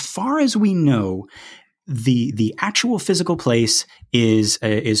so as far as we know, the actual physical place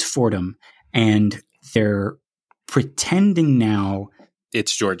is Fordham, and they're pretending now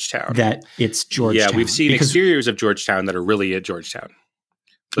it's Georgetown. That it's Georgetown. Yeah, we've seen exteriors of Georgetown that are really at Georgetown.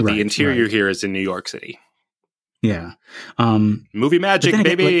 But the interior here is in New York City. Yeah. Movie magic,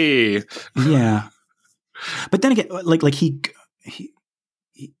 baby. Yeah. But then again, like he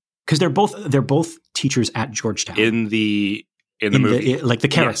because they're both teachers at Georgetown. In the movie. Like the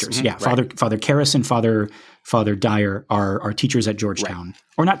characters. Yes. Yeah. Right. Father Karras and Father Dyer are teachers at Georgetown. Right.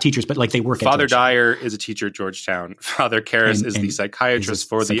 Or not teachers, but like they work at Georgetown. Father Dyer is a teacher at Georgetown. Father Karras is the psychiatrist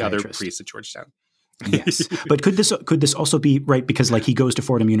for the other priests at Georgetown. Yes. But could this also be right, because like he goes to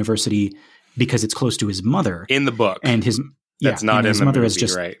Fordham University because it's close to his mother in the book, and that's not in his the mother movie, has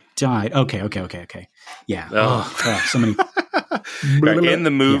just died. Okay. Yeah. So many. Right. In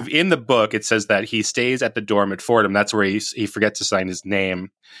the book, it says that he stays at the dorm at Fordham. That's where he forgets to sign his name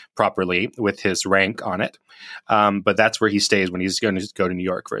properly with his rank on it. But that's where he stays when he's going to go to New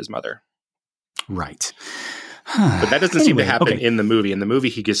York for his mother. Right. But that doesn't seem to happen in the movie. In the movie,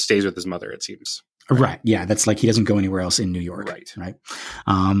 he just stays with his mother, it seems. Right. Yeah. That's like he doesn't go anywhere else in New York. Right.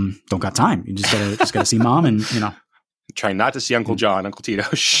 Don't got time. You just gotta see mom, and try not to see Uncle John, Uncle Tito.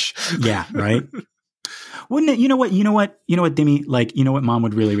 Shh. Yeah. Right. Wouldn't it? You know what, Demi? Like, you know what mom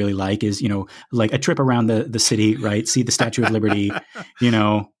would really, really like is, like a trip around the city, right? See the Statue of Liberty,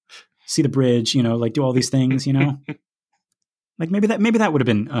 see the bridge, like do all these things, Like maybe that would have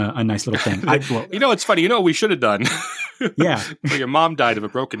been a nice little thing. It's funny. What we should have done? Yeah, your mom died of a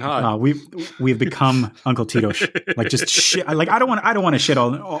broken heart. We've become Uncle Tito. Like just shit. Like I don't want to shit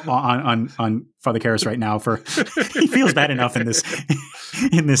on Father Karras right now. For he feels bad enough in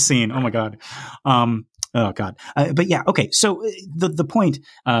this scene. Oh my god. Oh God. But yeah. Okay. So the point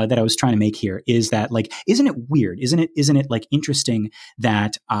that I was trying to make here is that, like, isn't it weird? Isn't it like interesting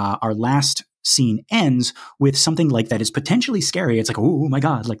that our last scene ends with something like that is potentially scary. It's like, oh my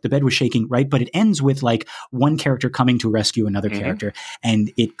God, like the bed was shaking, right? But it ends with like one character coming to rescue another character,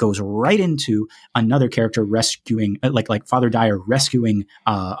 and it goes right into another character rescuing, like Father Dyer rescuing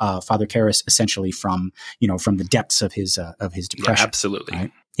Father Karras essentially from the depths of his depression. Yeah, absolutely.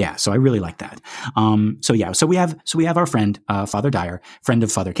 Right? Yeah, so I really like that. So we have our friend Father Dyer, friend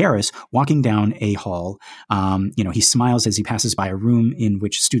of Father Karras, walking down a hall. He smiles as he passes by a room in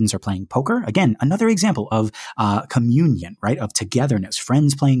which students are playing poker. Again, another example of communion, right? Of togetherness,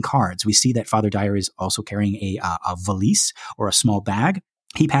 friends playing cards. We see that Father Dyer is also carrying a valise or a small bag.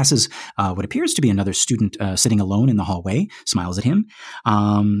 He passes what appears to be another student sitting alone in the hallway, smiles at him.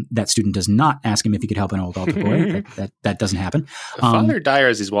 That student does not ask him if he could help an old altar boy. That doesn't happen. Father Dyer,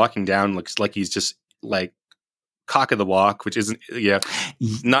 as he's walking down, looks like he's just like cock of the walk, which isn't,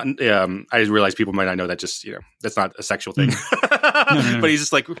 not. I realize people might not know that. Just that's not a sexual thing. No. But he's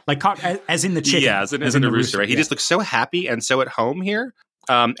just like cock, as in the chicken, as in the rooster, right? He just looks so happy and so at home here.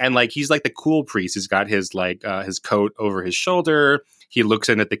 And like he's like the cool priest. He's got his his coat over his shoulder. He looks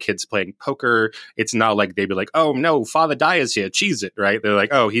in at the kids playing poker. It's not like they'd be like, "Oh no, Father Dyer's here, cheese it," right? They're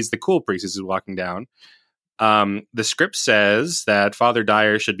like, "Oh, he's the cool priest who's walking down." The script says that Father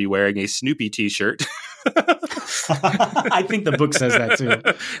Dyer should be wearing a Snoopy T-shirt. I think the book says that too.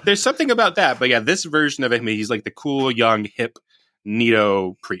 There's something about that, but yeah, this version of him, he's like the cool, young, hip,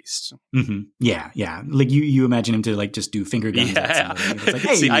 neato priest. Mm-hmm. Yeah. Like you imagine him to like just do finger guns. Yeah. It's like,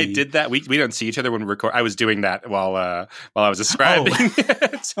 hey. See, I did that. We don't see each other when we record. I was doing that while I was describing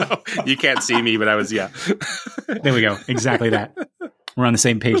it. So you can't see me, but I was, There we go. Exactly that. We're on the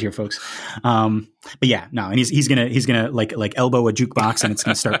same page here, folks. But yeah, no, and he's gonna like elbow a jukebox and it's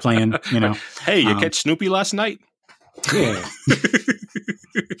gonna start playing. Hey, you catch Snoopy last night? Yeah.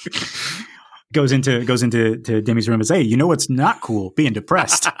 goes into Demi's room and says, "Hey, you know what's not cool? Being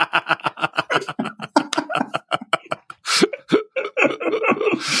depressed."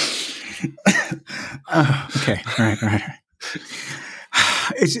 Okay, all right.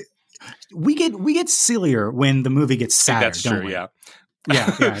 We get sillier when the movie gets sadder. That's true. We? Yeah.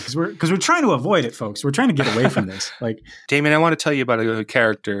 Yeah, because we're trying to avoid it, folks. We're trying to get away from this. Like, Damon, I want to tell you about a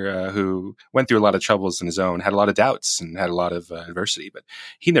character who went through a lot of troubles in his own, had a lot of doubts, and had a lot of adversity, but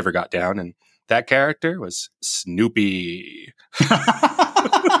he never got down. And that character was Snoopy.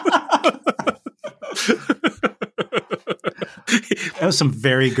 That was some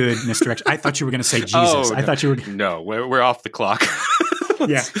very good misdirection. I thought you were going to say Jesus. Oh, I thought you were. No, we're off the clock.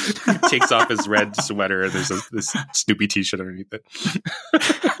 Yeah. Takes off his red sweater and there's this Snoopy T-shirt underneath it.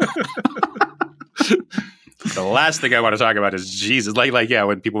 The last thing I want to talk about is Jesus. Like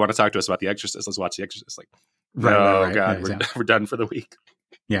when people want to talk to us about The Exorcist, let's watch The Exorcist. Like, right. God, yeah, exactly. We're done for the week.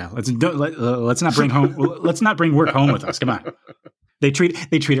 Yeah, let's not bring work home with us. Come on. They treat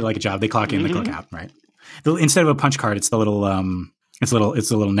it like a job. They clock in, they clock out, right? Instead of a punch card, it's the little it's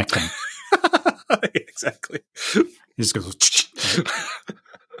the little neck thing. Exactly. It just goes.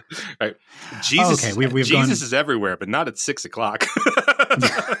 Right. Jesus. Okay, we've Jesus is everywhere, but not at 6:00.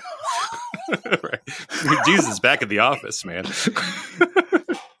 Right. Jesus is back at the office, man.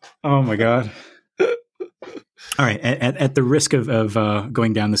 Oh my God. All right. At the risk of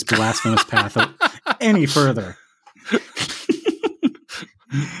going down this blasphemous path any further.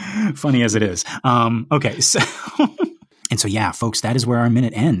 Funny as it is. Okay. So yeah, folks, that is where our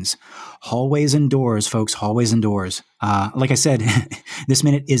minute ends. Hallways and doors, folks, hallways and doors. Like I said, this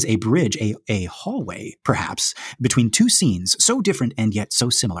minute is a bridge, a hallway, perhaps, between two scenes, so different and yet so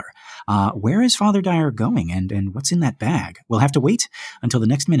similar. Where is Father Dyer going, and what's in that bag? We'll have to wait until the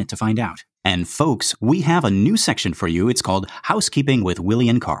next minute to find out. And folks, we have a new section for you. It's called Housekeeping with Willie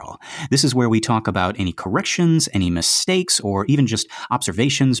and Karl. This is where we talk about any corrections, any mistakes, or even just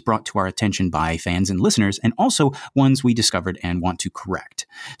observations brought to our attention by fans and listeners, and also ones we discovered and want to correct.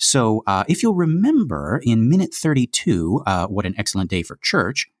 So if you'll remember, in minute 32, What an Excellent Day for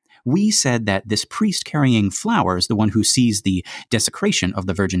Church, we said that this priest carrying flowers, the one who sees the desecration of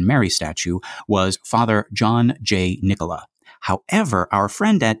the Virgin Mary statue, was Father John J. Nicola. However, our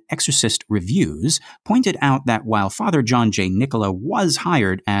friend at Exorcist Reviews pointed out that while Father John J. Nicola was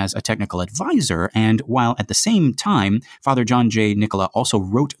hired as a technical advisor, and while at the same time Father John J. Nicola also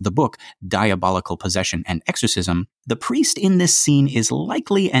wrote the book Diabolical Possession and Exorcism, the priest in this scene is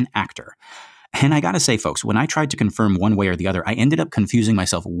likely an actor. And I gotta say, folks, when I tried to confirm one way or the other, I ended up confusing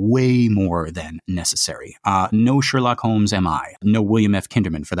myself way more than necessary. No Sherlock Holmes am I. No William F.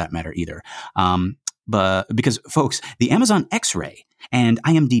 Kinderman, for that matter, either. because, folks, the Amazon X-ray and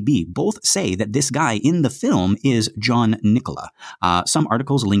IMDb both say that this guy in the film is John Nicola. Some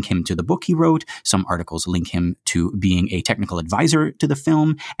articles link him to the book he wrote. Some articles link him to being a technical advisor to the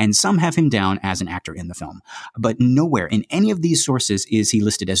film. And some have him down as an actor in the film. But nowhere in any of these sources is he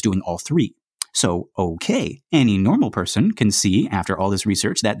listed as doing all three. So, okay, any normal person can see after all this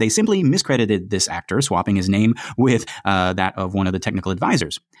research that they simply miscredited this actor, swapping his name with that of one of the technical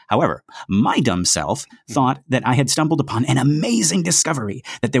advisors. However, my dumb self thought that I had stumbled upon an amazing discovery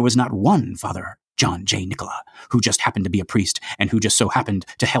that there was not one Father John J. Nicola, who just happened to be a priest and who just so happened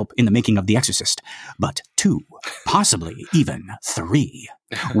to help in the making of The Exorcist, but two, possibly even three.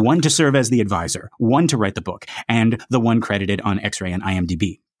 One to serve as the advisor, one to write the book, and the one credited on X-Ray and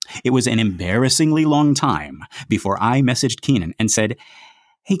IMDb. It was an embarrassingly long time before I messaged Kynan and said,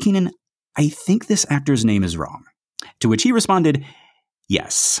 "Hey, Kynan, I think this actor's name is wrong." To which he responded,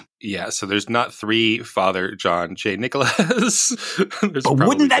 "Yes." Yeah, so there's not three Father John J. Nicholas. But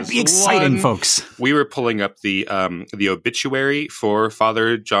wouldn't that be exciting, folks? We were pulling up the obituary for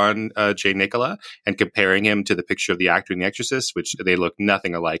Father John J. Nicola and comparing him to the picture of the actor in The Exorcist, which they look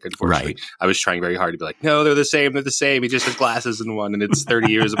nothing alike, unfortunately. Right. I was trying very hard to be like, no, they're the same. He just has glasses in one, and it's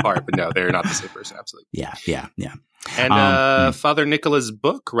 30 years apart. But no, they're not the same person, absolutely. Yeah. And Father Nicola's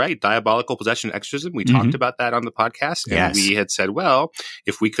book, right, Diabolical Possession and Exorcism, we talked about that on the podcast, and we had said, well,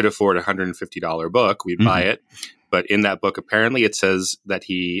 if we could afford a $150 book, we'd buy it. But in that book, apparently it says that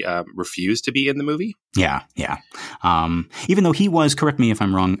he refused to be in the movie. Yeah. Even though he was, correct me if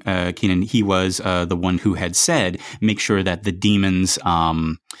I'm wrong, Kynan, he was the one who had said, make sure that the demons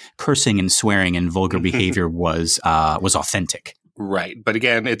cursing and swearing and vulgar behavior was authentic. Right. But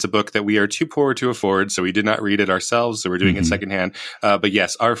again, it's a book that we are too poor to afford, so we did not read it ourselves, so we're doing it secondhand. But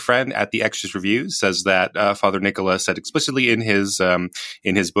yes, our friend at the Exorcist Reviews says that Father Nicola said explicitly in his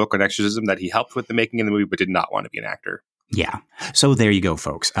book on exorcism that he helped with the making of the movie, but did not want to be an actor. Yeah. So there you go,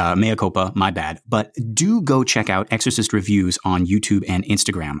 folks. Mea culpa, my bad. But do go check out Exorcist Reviews on YouTube and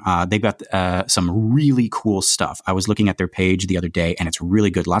Instagram. They've got some really cool stuff. I was looking at their page the other day, and it's really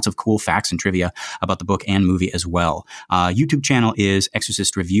good. Lots of cool facts and trivia about the book and movie as well. YouTube channel is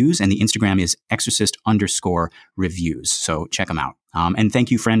Exorcist Reviews, and the Instagram is Exorcist_reviews. So check them out. And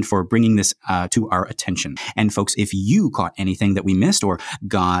thank you, friend, for bringing this to our attention. And folks, if you caught anything that we missed or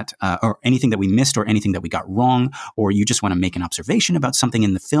anything that we got wrong, or you just want to make an observation about something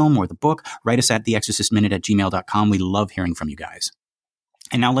in the film or the book, write us at theexorcistminute@gmail.com. We love hearing from you guys.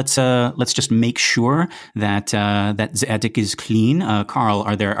 And now let's just make sure that the attic is clean. Karl,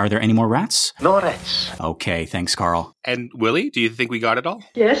 are there any more rats? No rats. Okay, thanks, Karl. And Willie, do you think we got it all?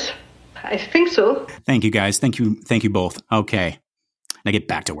 Yes, I think so. Thank you, guys. Thank you both. Okay. Now get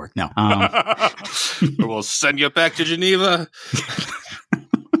back to work. No. We'll send you back to Geneva.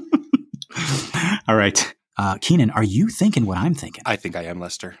 All right. Kynan, are you thinking what I'm thinking? I think I am,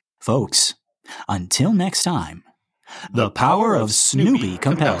 Lester. Folks, until next time, the power of Snoopy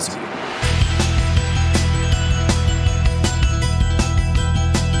compels you.